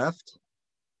upper left.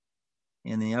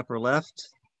 In the upper left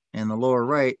and the lower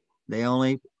right, they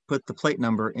only put the plate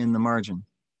number in the margin.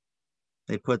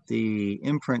 They put the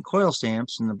imprint coil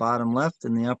stamps in the bottom left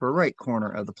and the upper right corner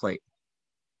of the plate.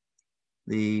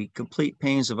 The complete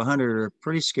panes of 100 are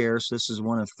pretty scarce. This is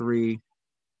one of 3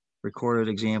 recorded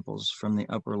examples from the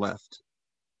upper left.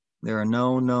 There are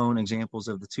no known examples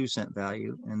of the 2 cent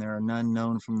value, and there are none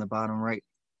known from the bottom right.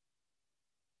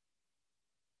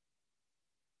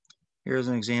 Here's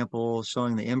an example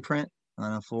showing the imprint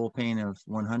on a full pane of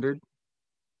 100.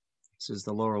 This is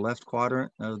the lower left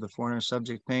quadrant of the 400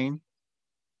 subject pane.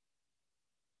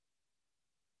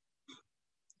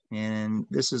 And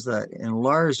this is the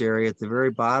enlarged area at the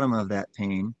very bottom of that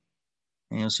pane.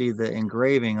 And you'll see the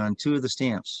engraving on 2 of the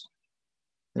stamps.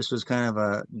 This was kind of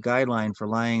a guideline for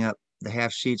lining up the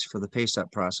half sheets for the paste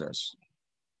up process.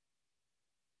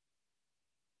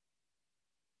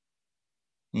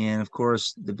 And of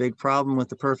course, the big problem with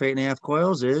the perf 8.5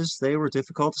 coils is they were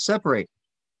difficult to separate,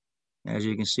 as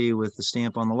you can see with the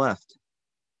stamp on the left.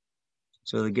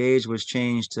 So the gauge was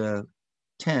changed to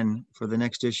 10 for the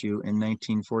next issue in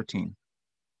 1914.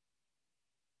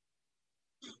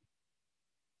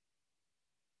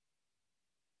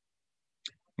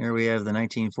 Here we have the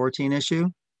 1914 issue.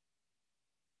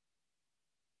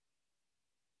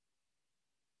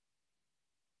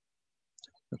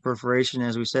 The perforation,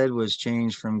 as we said, was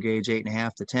changed from gauge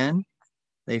 8.5 to 10.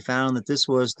 They found that this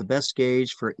was the best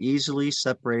gauge for easily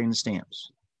separating the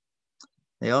stamps.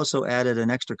 They also added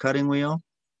an extra cutting wheel,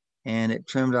 and it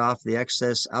trimmed off the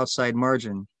excess outside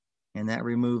margin, and that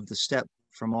removed the step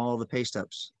from all the paste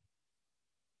ups.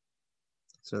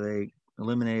 So they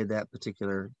eliminated that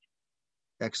particular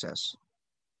excess.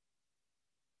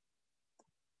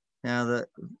 Now, the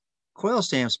coil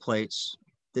stamps plates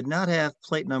did not have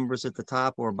plate numbers at the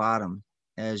top or bottom,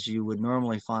 as you would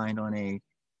normally find on a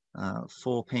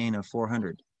full pane of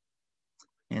 400.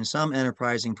 And some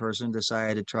enterprising person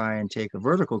decided to try and take a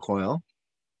vertical coil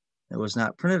that was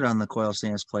not printed on the coil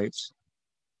stamps plates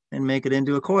and make it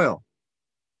into a coil.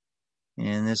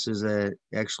 And this is an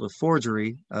actual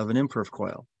forgery of an imperf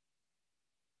coil.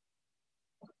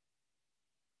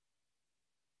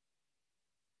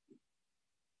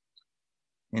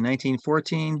 In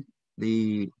 1914,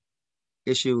 the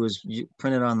issue was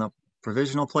printed on the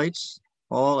provisional plates.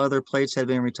 All other plates had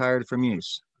been retired from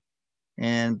use.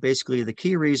 And basically the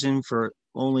key reason for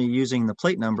only using the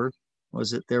plate number was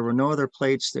that there were no other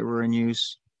plates that were in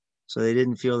use, so they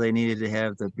didn't feel they needed to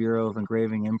have the Bureau of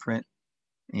Engraving imprint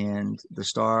and the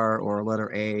star or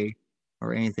letter A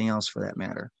or anything else for that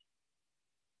matter.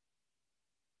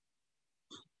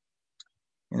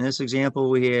 In this example,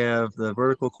 we have the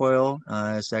vertical coil.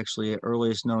 It's actually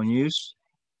earliest known use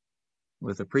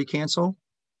with a pre-cancel.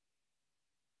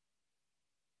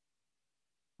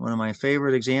 One of my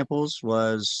favorite examples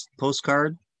was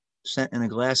postcard sent in a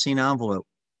glassine envelope.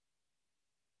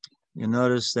 You'll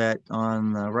notice that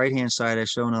on the right-hand side, I've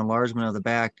shown an enlargement of the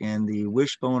back, and the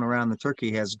wishbone around the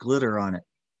turkey has glitter on it.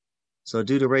 So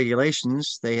due to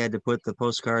regulations, they had to put the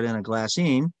postcard in a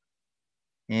glassine,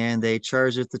 and they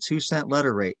charged it the 2-cent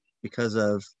letter rate because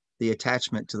of the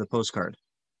attachment to the postcard.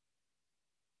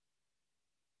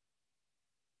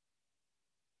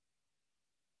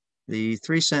 The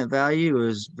 3-cent value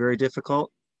is very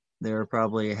difficult. There are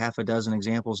probably half a dozen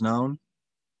examples known.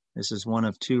 This is one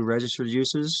of 2 registered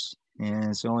uses, and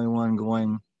it's the only one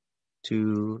going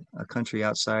to a country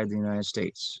outside the United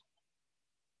States.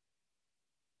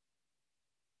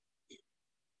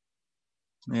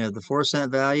 We have the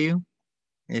 4-cent value.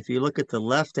 If you look at the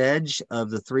left edge of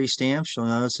the 3 stamps, you'll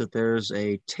notice that there's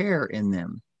a tear in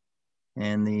them.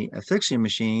 And the affixing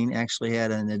machine actually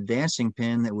had an advancing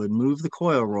pin that would move the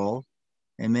coil roll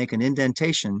and make an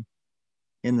indentation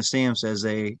in the stamps as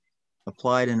they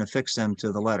applied and affixed them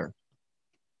to the letter.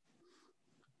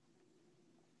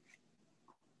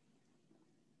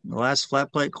 The last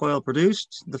flat plate coil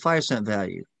produced, the 5-cent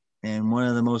value, and one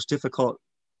of the most difficult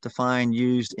to find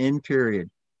used in period.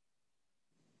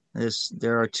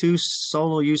 There are 2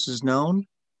 solo uses known.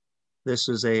 This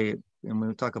is and when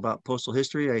we talk about postal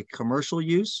history, a commercial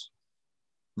use,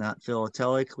 not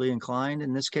philatelically inclined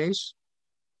in this case.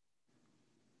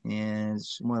 And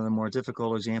it's one of the more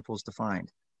difficult examples to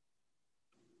find.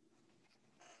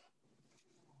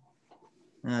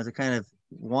 To kind of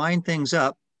wind things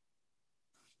up,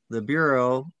 the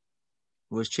Bureau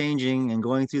was changing and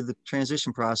going through the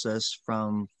transition process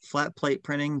from flat plate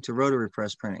printing to rotary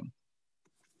press printing.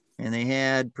 And they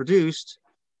had produced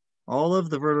all of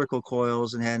the vertical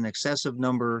coils and had an excessive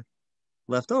number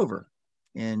left over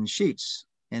in sheets.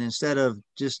 And instead of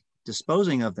just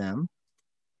disposing of them,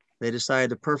 they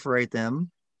decided to perforate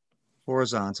them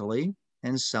horizontally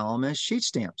and sell them as sheet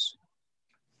stamps.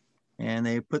 And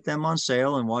they put them on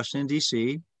sale in Washington,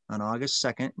 D.C. on August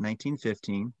 2nd,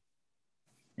 1915.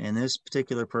 And this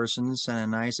particular person sent a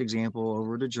nice example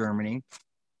over to Germany.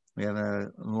 We have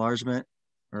an enlargement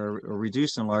or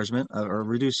reduced enlargement or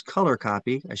reduced color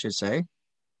copy, I should say,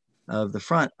 of the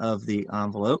front of the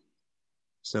envelope.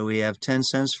 So we have 10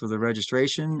 cents for the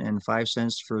registration and 5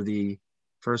 cents for the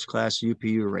first class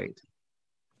UPU rate.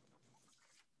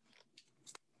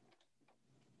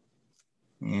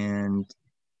 And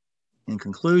in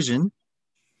conclusion,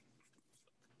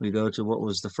 we go to what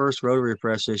was the first rotary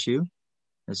press issue.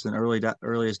 It's an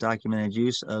earliest documented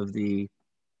use of the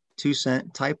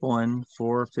 2-cent Type 1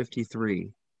 453.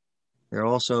 There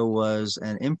also was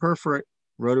an imperforate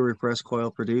rotary press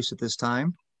coil produced at this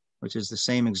time, which is the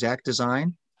same exact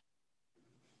design.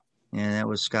 And that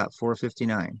was Scott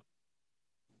 459.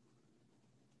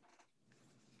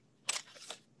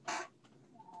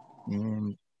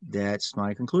 And that's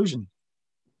my conclusion.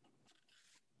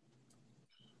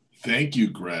 Thank you,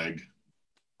 Greg.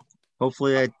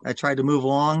 Hopefully I tried to move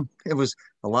along. It was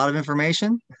a lot of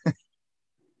information.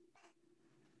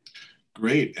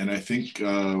 Great. And I think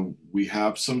we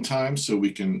have some time, so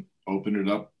we can open it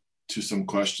up to some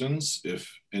questions.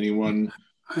 If anyone...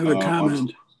 I have a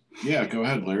comment. Yeah, go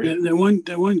ahead, Larry.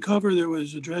 That one cover that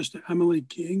was addressed to Emily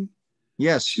King.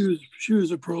 Yes. She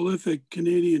was a prolific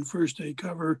Canadian first day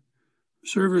cover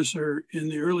servicer in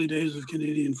the early days of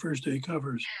Canadian first day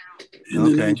covers in the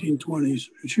 1920s.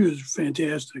 She was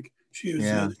fantastic. She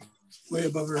was way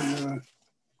above her,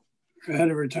 ahead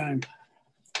of her time.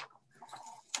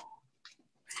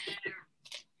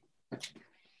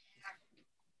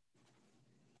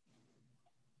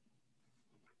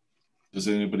 Does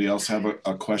anybody else have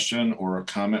a question or a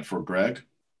comment for Greg?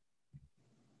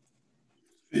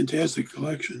 Fantastic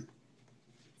collection.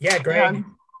 Yeah, Greg. Yeah.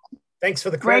 Thanks for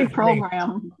the Great credit. For me.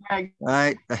 program.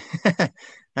 Greg.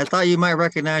 I thought you might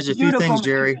recognize a few things,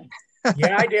 Jerry.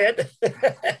 Yeah, I did.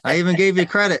 I even gave you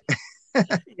credit.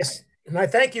 Yes, and I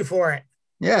thank you for it.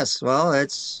 Yes, well,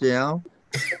 it's, you know,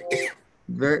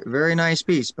 very, very nice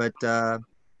piece, but yeah,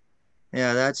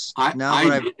 that's I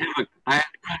had a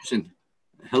question.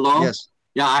 Hello? Yes.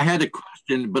 Yeah, I had a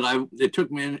question, but it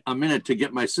took me a minute to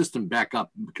get my system back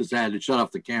up because I had to shut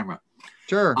off the camera.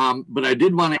 Sure. But I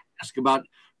did want to ask about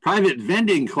private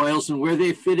vending coils and where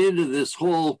they fit into this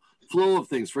whole flow of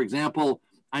things. For example,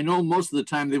 I know most of the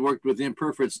time they worked with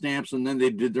imperforate stamps and then they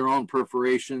did their own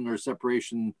perforation or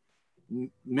separation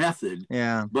method.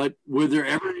 Yeah. But were there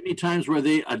ever any times where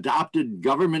they adopted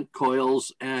government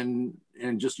coils and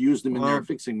just used them in their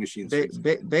fixing machines?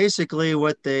 Basically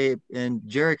what they, and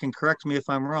Jerry can correct me if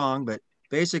I'm wrong, but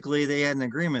basically they had an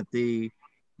agreement. The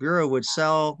Bureau would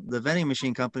sell the vending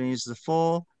machine companies the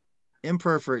full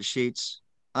imperforate sheets,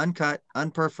 uncut,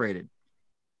 unperforated.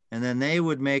 And then they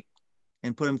would make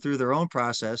and put them through their own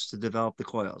process to develop the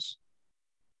coils.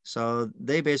 So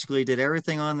they basically did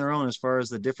everything on their own as far as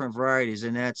the different varieties.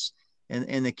 And that's,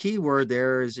 and the key word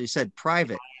there is, he said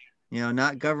private, you know,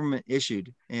 not government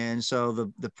issued. And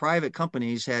so the private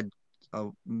companies had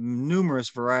numerous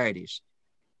varieties,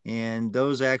 and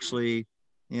those actually,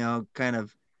 you know, kind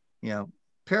of, you know,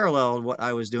 paralleled what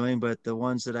I was doing, but the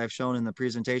ones that I've shown in the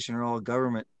presentation are all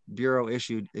government bureau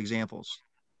issued examples.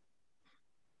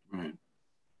 Right.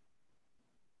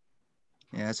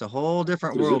 Yeah, it's a whole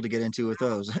different world to get into with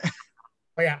those.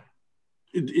 Oh, yeah.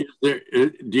 Do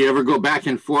you ever go back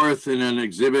and forth in an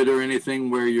exhibit or anything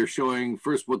where you're showing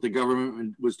first what the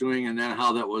government was doing and then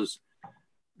how that was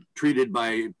treated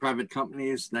by private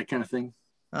companies, that kind of thing?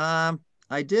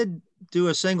 I did do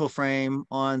a single frame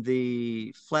on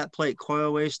the flat plate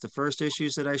coil waste, the first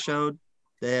issues that I showed.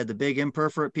 They had the big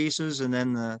imperforate pieces and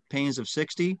then the panes of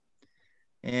 60.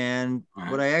 And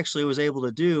what I actually was able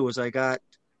to do was I got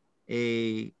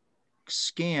a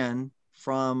scan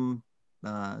from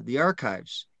the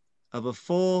archives of a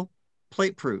full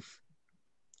plate proof.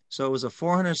 So it was a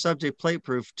 400 subject plate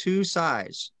proof, 2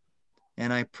 size.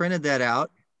 And I printed that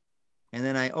out, and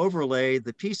then I overlaid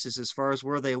the pieces as far as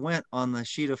where they went on the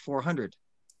sheet of 400.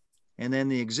 And then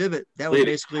the exhibit, that was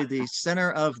basically the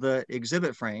center of the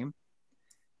exhibit frame.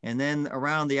 And then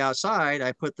around the outside,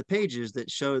 I put the pages that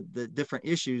showed the different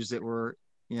issues that were,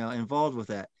 you know, involved with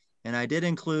that. And I did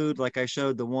include, like I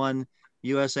showed the one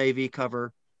USAV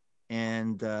cover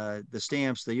and the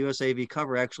stamps. The USAV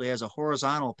cover actually has a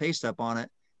horizontal paste up on it.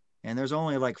 And there's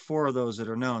only like 4 of those that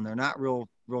are known. They're not real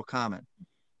common.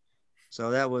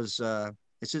 So that was,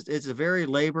 it's a very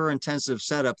labor intensive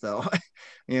setup though,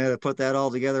 you know, to put that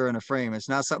all together in a frame. It's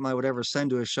not something I would ever send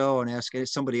to a show and ask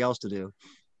somebody else to do.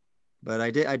 But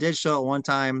I did show it one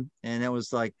time, and it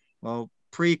was like, well,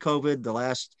 pre-COVID, the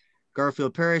last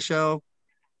Garfield Perry show.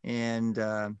 And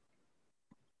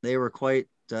they were quite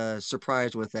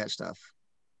surprised with that stuff.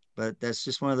 But that's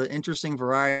just one of the interesting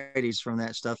varieties from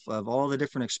that stuff of all the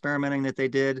different experimenting that they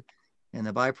did and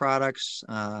the byproducts.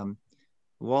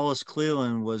 Wallace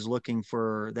Cleland was looking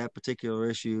for that particular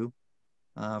issue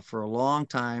for a long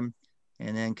time.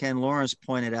 And then Ken Lawrence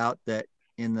pointed out that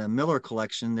in the Miller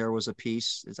collection, there was a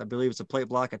piece, I believe it's a plate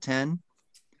block of 10.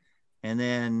 And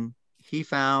then he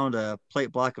found a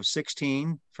plate block of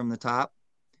 16 from the top.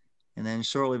 And then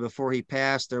shortly before he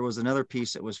passed, there was another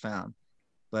piece that was found.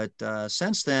 But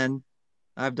since then,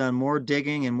 I've done more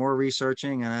digging and more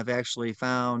researching, and I've actually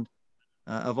found,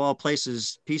 of all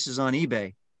places, pieces on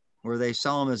eBay where they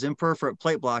sell them as imperforate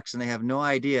plate blocks, and they have no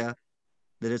idea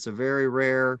that it's a very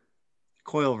rare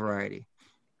coil variety.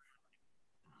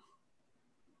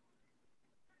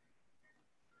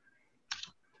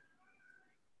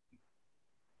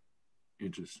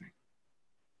 Interesting.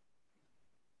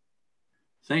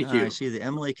 Thank you. I see the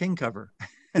Emily King cover.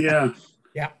 Yeah.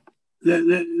 Yeah.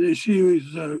 That she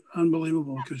was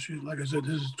unbelievable because she, like I said,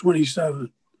 this is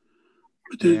 27.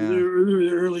 But the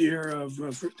early era of,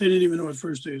 they didn't even know what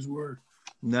first days were.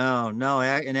 No.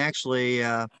 And actually,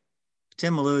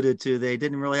 Tim alluded to, they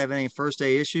didn't really have any first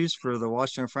day issues for the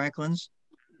Washington Franklins.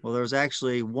 Well, there was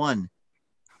actually one,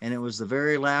 and it was the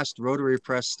very last rotary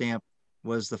press stamp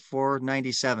was the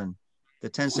 497, the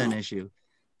 10-cent issue.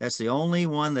 That's the only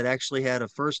one that actually had a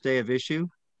first day of issue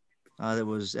that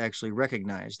was actually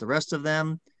recognized. The rest of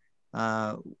them,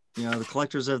 the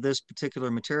collectors of this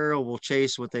particular material will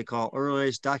chase what they call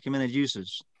earliest documented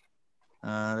uses.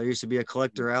 There used to be a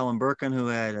collector, Alan Birkin, who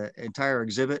had an entire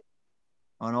exhibit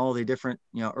on all the different,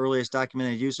 earliest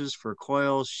documented uses for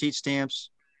coils, sheet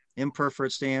stamps,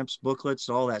 imperforate stamps, booklets,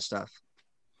 all that stuff.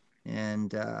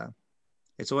 And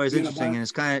it's always interesting, and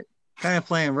it's kind of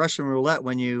playing Russian roulette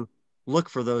when you look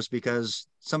for those, because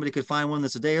somebody could find one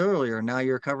that's a day earlier, and now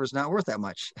your cover's not worth that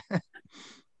much.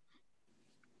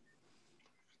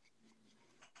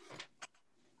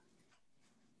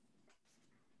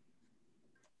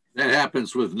 That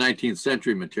happens with 19th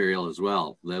century material as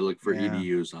well. They look for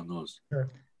EDUs on those. Sure.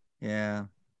 Yeah.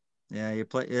 You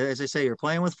play, as I say, you're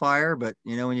playing with fire, but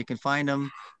when you can find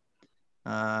them,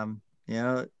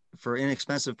 for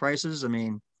inexpensive prices. I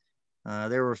mean,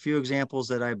 there were a few examples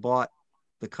that I bought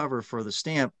the cover for the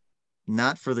stamp,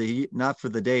 not for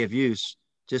the day of use,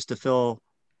 just to fill,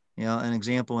 an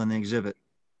example in the exhibit.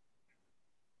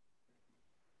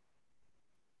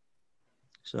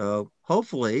 So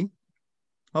hopefully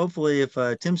if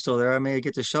Tim's still there, I may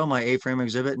get to show my A-frame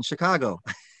exhibit in Chicago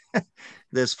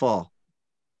this fall.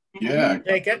 Yeah.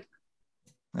 Take it.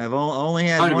 I've only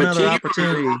had one other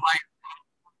opportunity.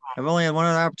 I've only had one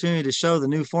other opportunity to show the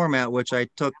new format, which I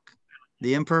took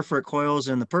the imperforate coils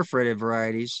and the perforated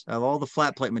varieties of all the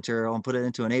flat plate material and put it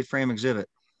into an 8-frame exhibit.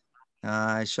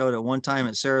 I showed it one time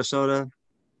at Sarasota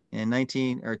in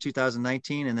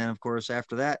 2019. And then of course,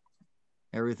 after that,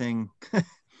 everything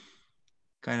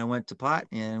kind of went to pot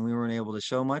and we weren't able to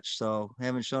show much. So I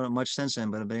haven't shown it much since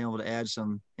then, but I've been able to add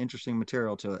some interesting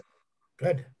material to it.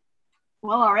 Good.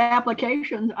 Well, our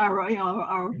applications are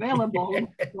available.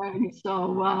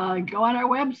 So go on our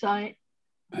website.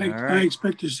 I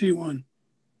expect to see one.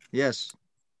 Yes.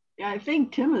 Yeah, I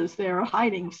think Tim is there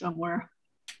hiding somewhere.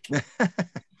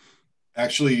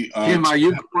 Actually, Tim, are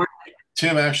you?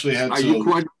 Tim actually had are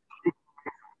you?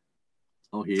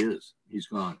 Oh, he is. He's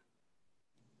gone.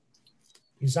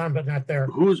 He's on, but not there.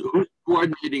 Who's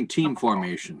coordinating team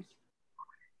formation?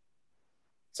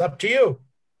 It's up to you.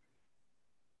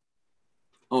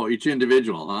 Oh, each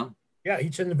individual, huh? Yeah,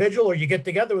 each individual, or you get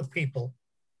together with people.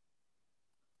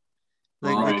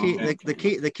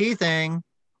 The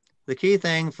key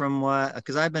thing from what,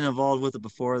 because I've been involved with it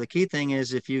before, the key thing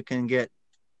is if you can get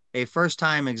a first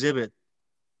time exhibit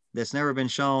that's never been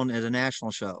shown at a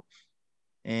national show.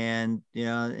 And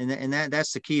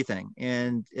that's the key thing.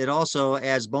 And it also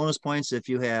adds bonus points if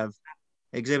you have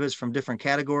exhibits from different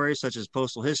categories such as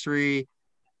postal history,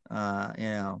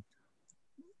 and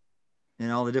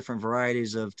all the different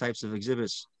varieties of types of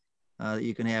exhibits that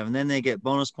you can have. And then they get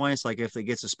bonus points, like if it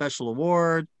gets a special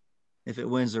award, if it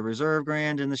wins the reserve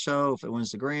grand in the show, if it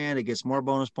wins the grand, it gets more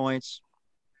bonus points.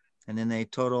 And then they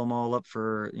total them all up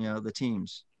for, the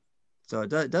teams. So it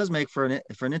does make for an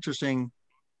interesting,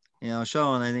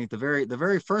 show. And I think the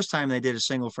very first time they did a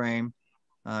single frame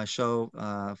show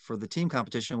for the team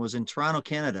competition was in Toronto,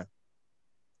 Canada.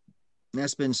 And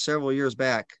that's been several years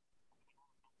back.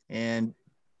 And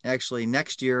actually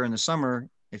next year in the summer,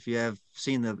 if you have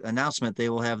seen the announcement, they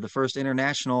will have the first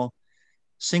international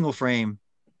single frame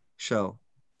show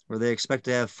where they expect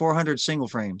to have 400 single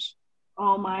frames.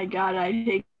 Oh my God, I'd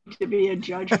hate to be a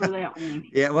judge for that one.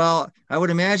 Yeah, well, I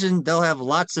would imagine they'll have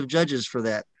lots of judges for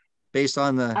that based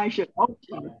on the... I should hope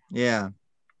so. Yeah.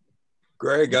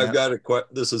 Greg, I've got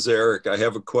this is Eric. I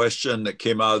have a question that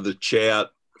came out of the chat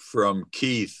from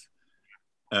Keith.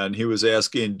 And he was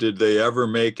asking, did they ever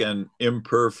make an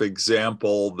imperf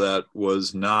example that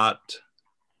was not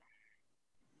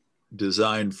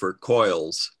designed for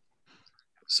coils?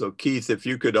 So Keith, if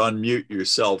you could unmute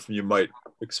yourself, you might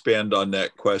expand on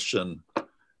that question.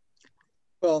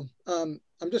 Well, I'm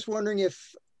just wondering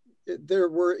if there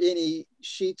were any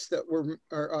sheets that were,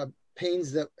 or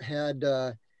panes that had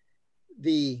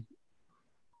the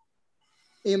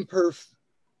imperf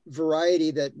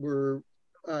variety that were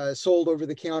sold over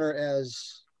the counter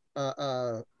as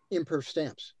imperf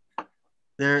stamps.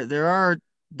 There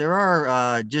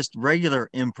are just regular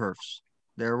imperfs.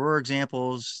 There were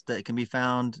examples that can be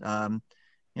found.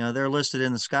 They're listed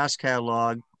in the Scott's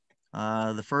catalog.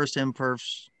 The first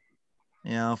imperfs,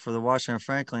 for the Washington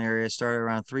Franklin area started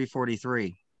around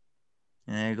 343,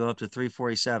 and they go up to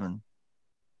 347.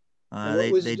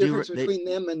 What was the difference between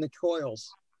them and the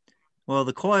coils? Well,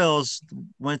 the coils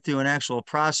went through an actual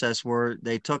process where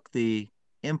they took the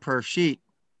imperf sheet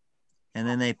and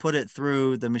then they put it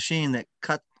through the machine that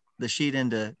cut the sheet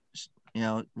into,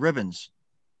 ribbons.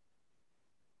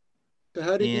 So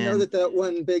how did you know And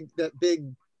that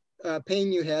big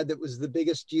pane you had that was the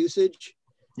biggest usage?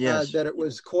 yes. That it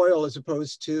was coil as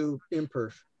opposed to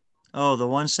imperf. Oh, the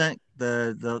 1 cent,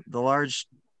 the large.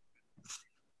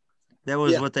 That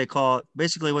was what they call,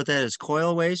 basically what that is,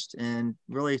 coil waste. And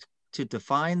really, to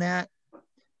define that,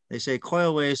 they say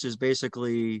coil waste is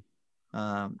basically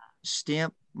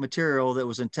stamp material that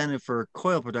was intended for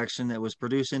coil production that was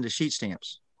produced into sheet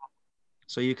stamps.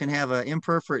 So you can have an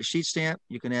imperforate sheet stamp,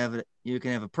 you can have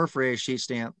a perforated sheet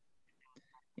stamp,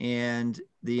 and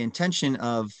the intention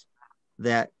of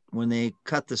that when they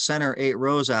cut the center 8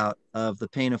 rows out of the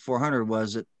pane of 400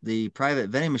 was that the private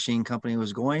vending machine company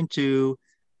was going to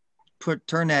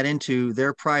turn that into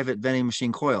their private vending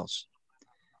machine coils.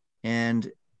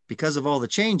 And because of all the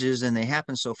changes, and they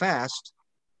happened so fast,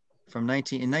 in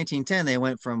 1910, they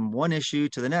went from one issue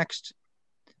to the next,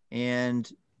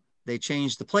 and they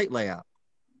changed the plate layout.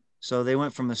 So they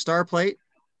went from the star plate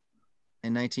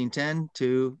in 1910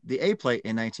 to the A plate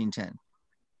in 1910.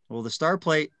 Well, the star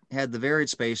plate had the varied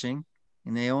spacing,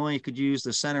 and they only could use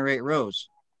the center 8 rows.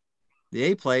 The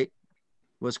A plate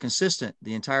was consistent.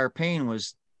 The entire pane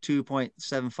was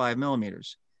 2.75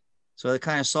 millimeters. So it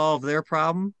kind of solved their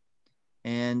problem.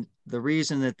 And the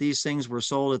reason that these things were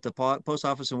sold at the post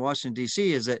office in Washington,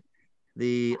 D.C. is that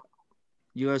the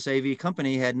USAV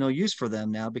company had no use for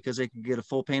them now because they could get a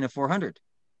full pane of 400.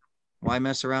 Why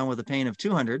mess around with a pane of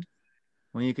 200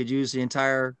 when you could use the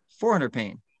entire 400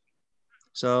 pane?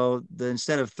 So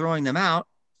instead of throwing them out,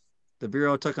 the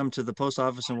Bureau took them to the post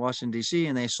office in Washington, D.C.,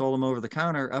 and they sold them over the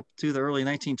counter up to the early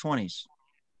 1920s.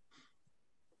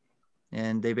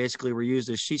 And they basically were used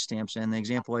as sheet stamps. And the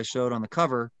example I showed on the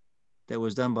cover that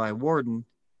was done by Warden,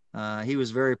 he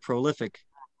was very prolific,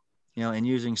 in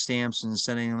using stamps and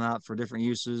sending them out for different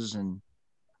uses and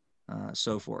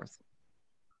so forth.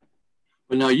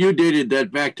 But now you dated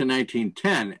that back to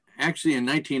 1910. Actually, in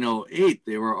 1908,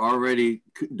 they were already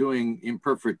doing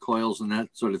imperfect coils and that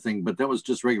sort of thing, but that was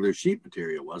just regular sheet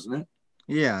material, wasn't it?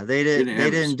 Yeah, they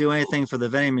didn't do anything for the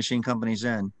vending machine companies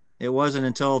then. It wasn't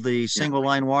until the single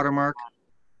line watermark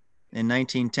in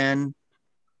 1910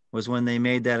 was when they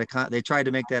made that, they tried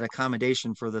to make that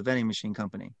accommodation for the vending machine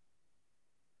company.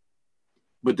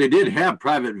 But they did have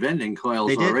private vending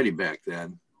coils already back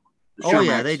then.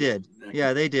 Yeah, they did.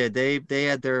 Yeah, they did. They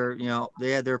had their,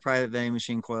 they had their private vending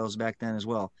machine coils back then as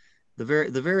well. The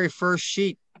very first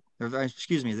sheet, or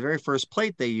excuse me, the very first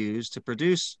plate they used to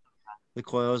produce the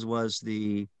coils was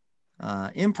the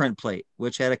imprint plate,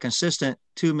 which had a consistent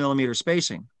 2 millimeter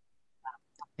spacing.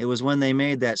 It was when they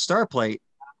made that star plate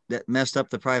that messed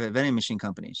up the private vending machine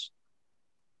companies.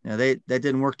 That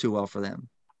didn't work too well for them.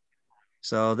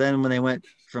 So then when they went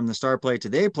from the star plate to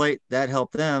the A plate, that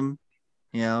helped them,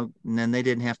 and then they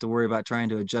didn't have to worry about trying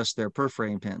to adjust their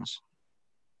perforating pins.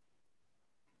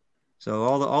 So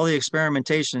all the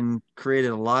experimentation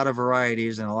created a lot of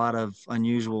varieties and a lot of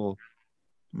unusual,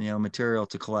 material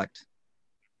to collect.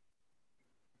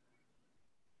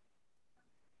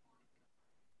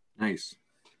 Nice.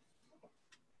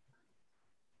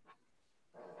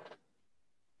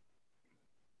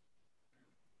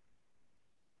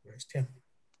 Where's Tim?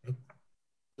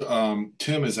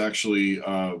 Tim is actually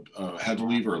had to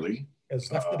leave early.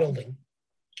 Has left the building.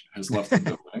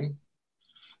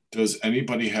 Does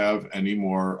anybody have any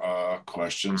more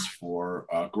questions for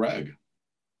Greg?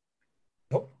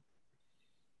 Nope.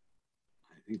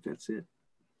 I think that's it.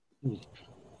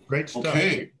 Great stuff.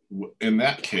 Okay. In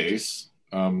that case,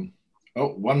 one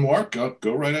more. Go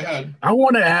right ahead. I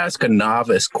want to ask a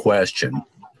novice question.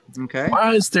 Okay.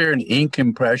 Why is there an ink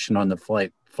impression on the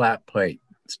flat plate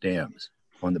stamps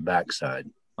on the back side?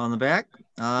 On the back?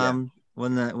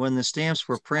 When the stamps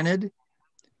were printed,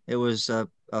 it was a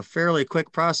fairly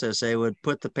quick process. They would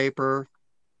put the paper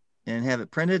and have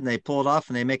it printed, and they pull it off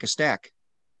and they make a stack.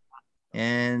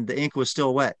 And the ink was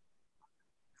still wet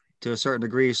to a certain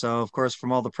degree. So of course,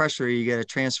 from all the pressure, you get a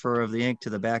transfer of the ink to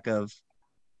the back of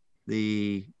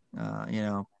the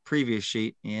previous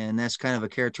sheet. And that's kind of a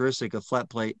characteristic of flat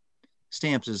plate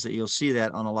stamps, is that you'll see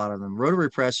that on a lot of them. Rotary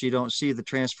press, you don't see the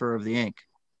transfer of the ink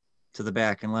to the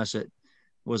back unless it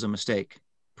was a mistake,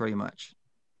 pretty much.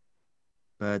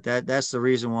 But that's the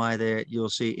reason why you'll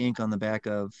see ink on the back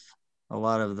of a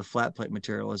lot of the flat plate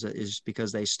material is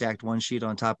because they stacked one sheet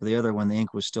on top of the other when the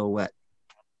ink was still wet.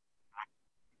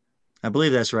 I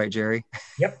believe that's right, Jerry.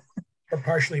 Yep, or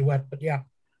partially wet, but yeah.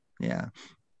 Yeah.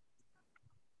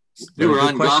 They were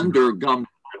ungummed or gummed?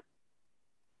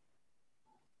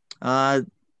 I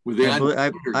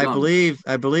believe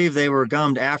they were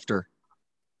gummed after.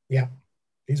 Yeah,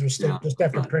 these were still just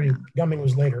after printing. Gumming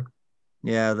was later.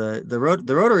 Yeah, the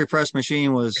rotary press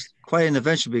machine was quite an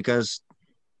invention because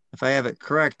if I have it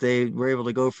correct, they were able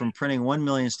to go from printing 1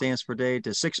 million stamps per day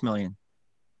to 6 million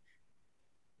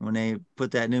when they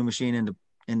put that new machine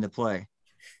into play.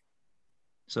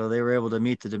 So they were able to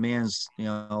meet the demands,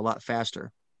 a lot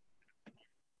faster.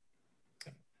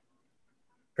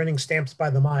 Printing stamps by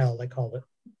the mile, they called it.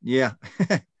 Yeah.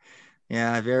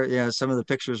 Yeah, some of the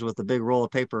pictures with the big roll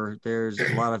of paper, there's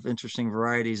a lot of interesting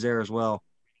varieties there as well.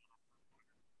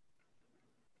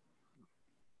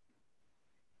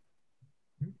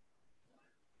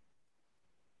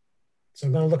 So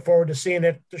I'm going to look forward to seeing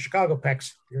it, the Chicago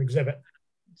PEX, your exhibit.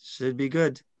 Should be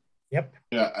good. Yep.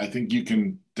 Yeah, I think you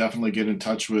can definitely get in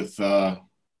touch with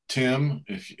Tim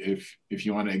if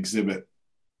you want to exhibit.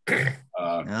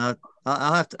 I'll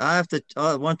have to.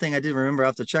 One thing I did remember, I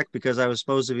have to check because I was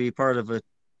supposed to be part of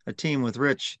a team with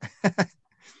Rich.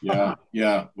 yeah.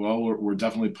 Well, we're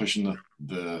definitely pushing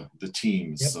the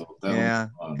teams. Yep. So yeah,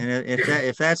 and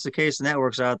if that's the case and that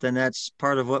works out, then that's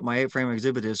part of what my 8-frame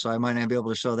exhibit is. So I might not be able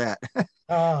to show that.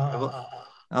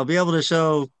 I'll be able to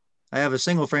show. I have a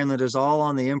single frame that is all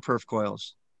on the imperf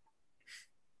coils,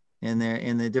 in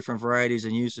the different varieties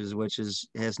and uses, which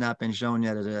has not been shown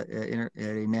yet at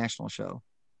a national show.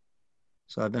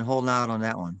 So I've been holding out on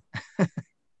that one.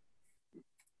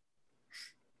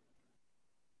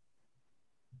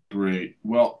 Great.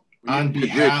 Well, on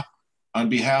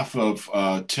behalf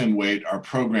of Tim Waite, our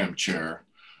program chair,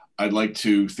 I'd like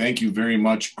to thank you very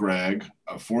much, Greg,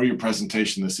 for your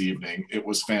presentation this evening. It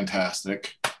was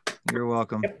fantastic. You're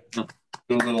welcome. Do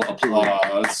a little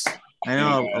applause. I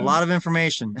know, a lot of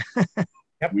information.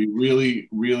 We really,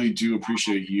 really do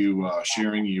appreciate you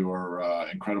sharing your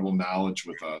incredible knowledge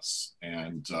with us.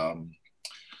 And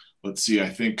let's see, I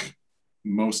think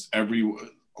a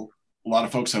lot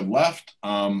of folks have left.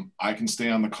 I can stay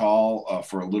on the call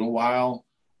for a little while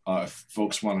if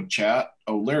folks want to chat.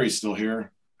 Oh, Larry's still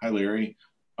here. Hi, Larry.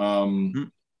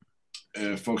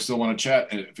 If folks still want to chat,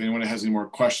 if anyone has any more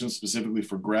questions specifically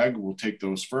for Greg, we'll take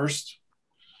those first.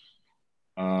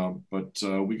 But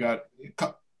we got a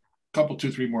couple,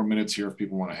 2-3 more minutes here if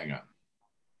people want to hang on.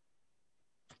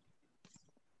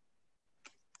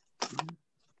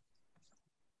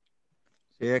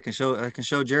 Yeah, I can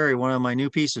show Jerry one of my new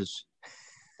pieces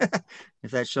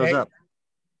if that shows up.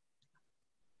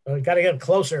 Well, we got to get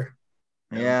closer.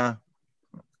 Yeah.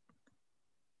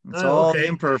 It's all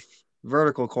imperf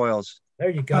vertical coils. There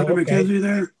you go. Dr. McKenzie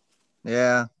there?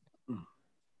 Yeah.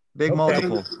 Big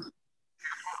multiple.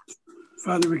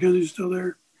 Father McKenzie's still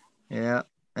there? Yeah.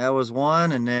 That was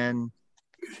one, and then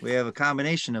we have a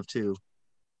combination of two.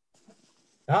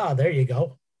 Ah, there you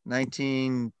go.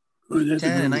 1910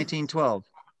 and 1912.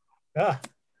 Ah.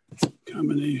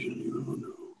 Combination. Oh, no.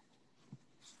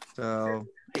 So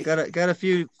got a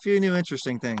few new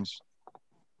interesting things.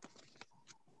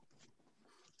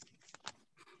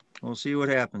 We'll see what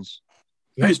happens.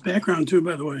 Nice background too,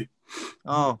 by the way.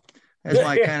 Oh, that's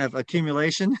my kind of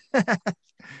accumulation.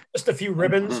 Just a few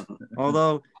ribbons.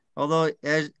 Although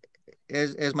as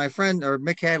my friend or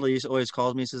Mick Hadley always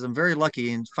calls me, he says I'm very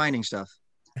lucky in finding stuff.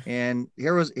 And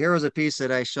here was a piece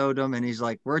that I showed him, and he's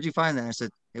like, "Where'd you find that?" I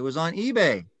said, "It was on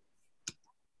eBay."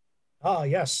 Oh,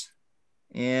 yes.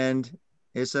 And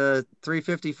it's a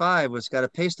 355. It's got a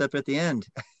paste up at the end.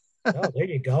 Oh, there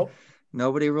you go.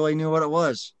 Nobody really knew what it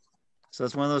was. So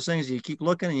it's one of those things you keep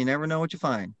looking and you never know what you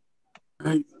find.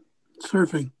 Right.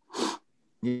 Surfing.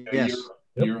 Yes.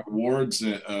 Your awards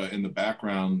in the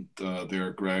background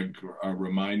there, Greg,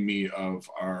 remind me of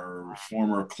our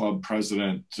former club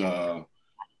president,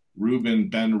 Ruben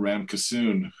Ben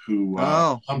Ramkassoon, who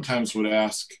sometimes would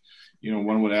ask,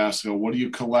 one would ask, "Oh, what do you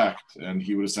collect?" And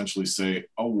he would essentially say,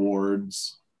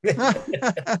 "Awards."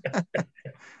 I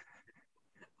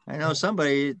know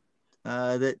somebody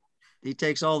that he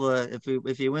takes all the,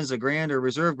 if he wins a grand or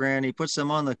reserve grand, he puts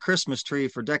them on the Christmas tree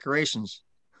for decorations.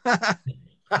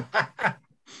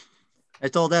 I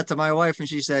told that to my wife and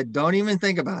she said, "Don't even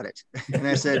think about it." And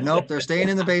I said, "Nope, they're staying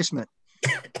in the basement."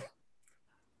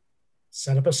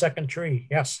 Set up a second tree.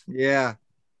 Yes. Yeah.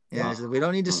 Yeah. I said, we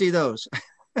don't need to see those.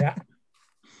 Yeah.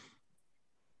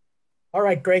 All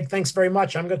right, Greg, thanks very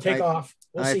much. I'm going to take off.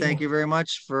 Thank you very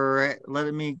much for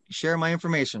letting me share my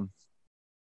information.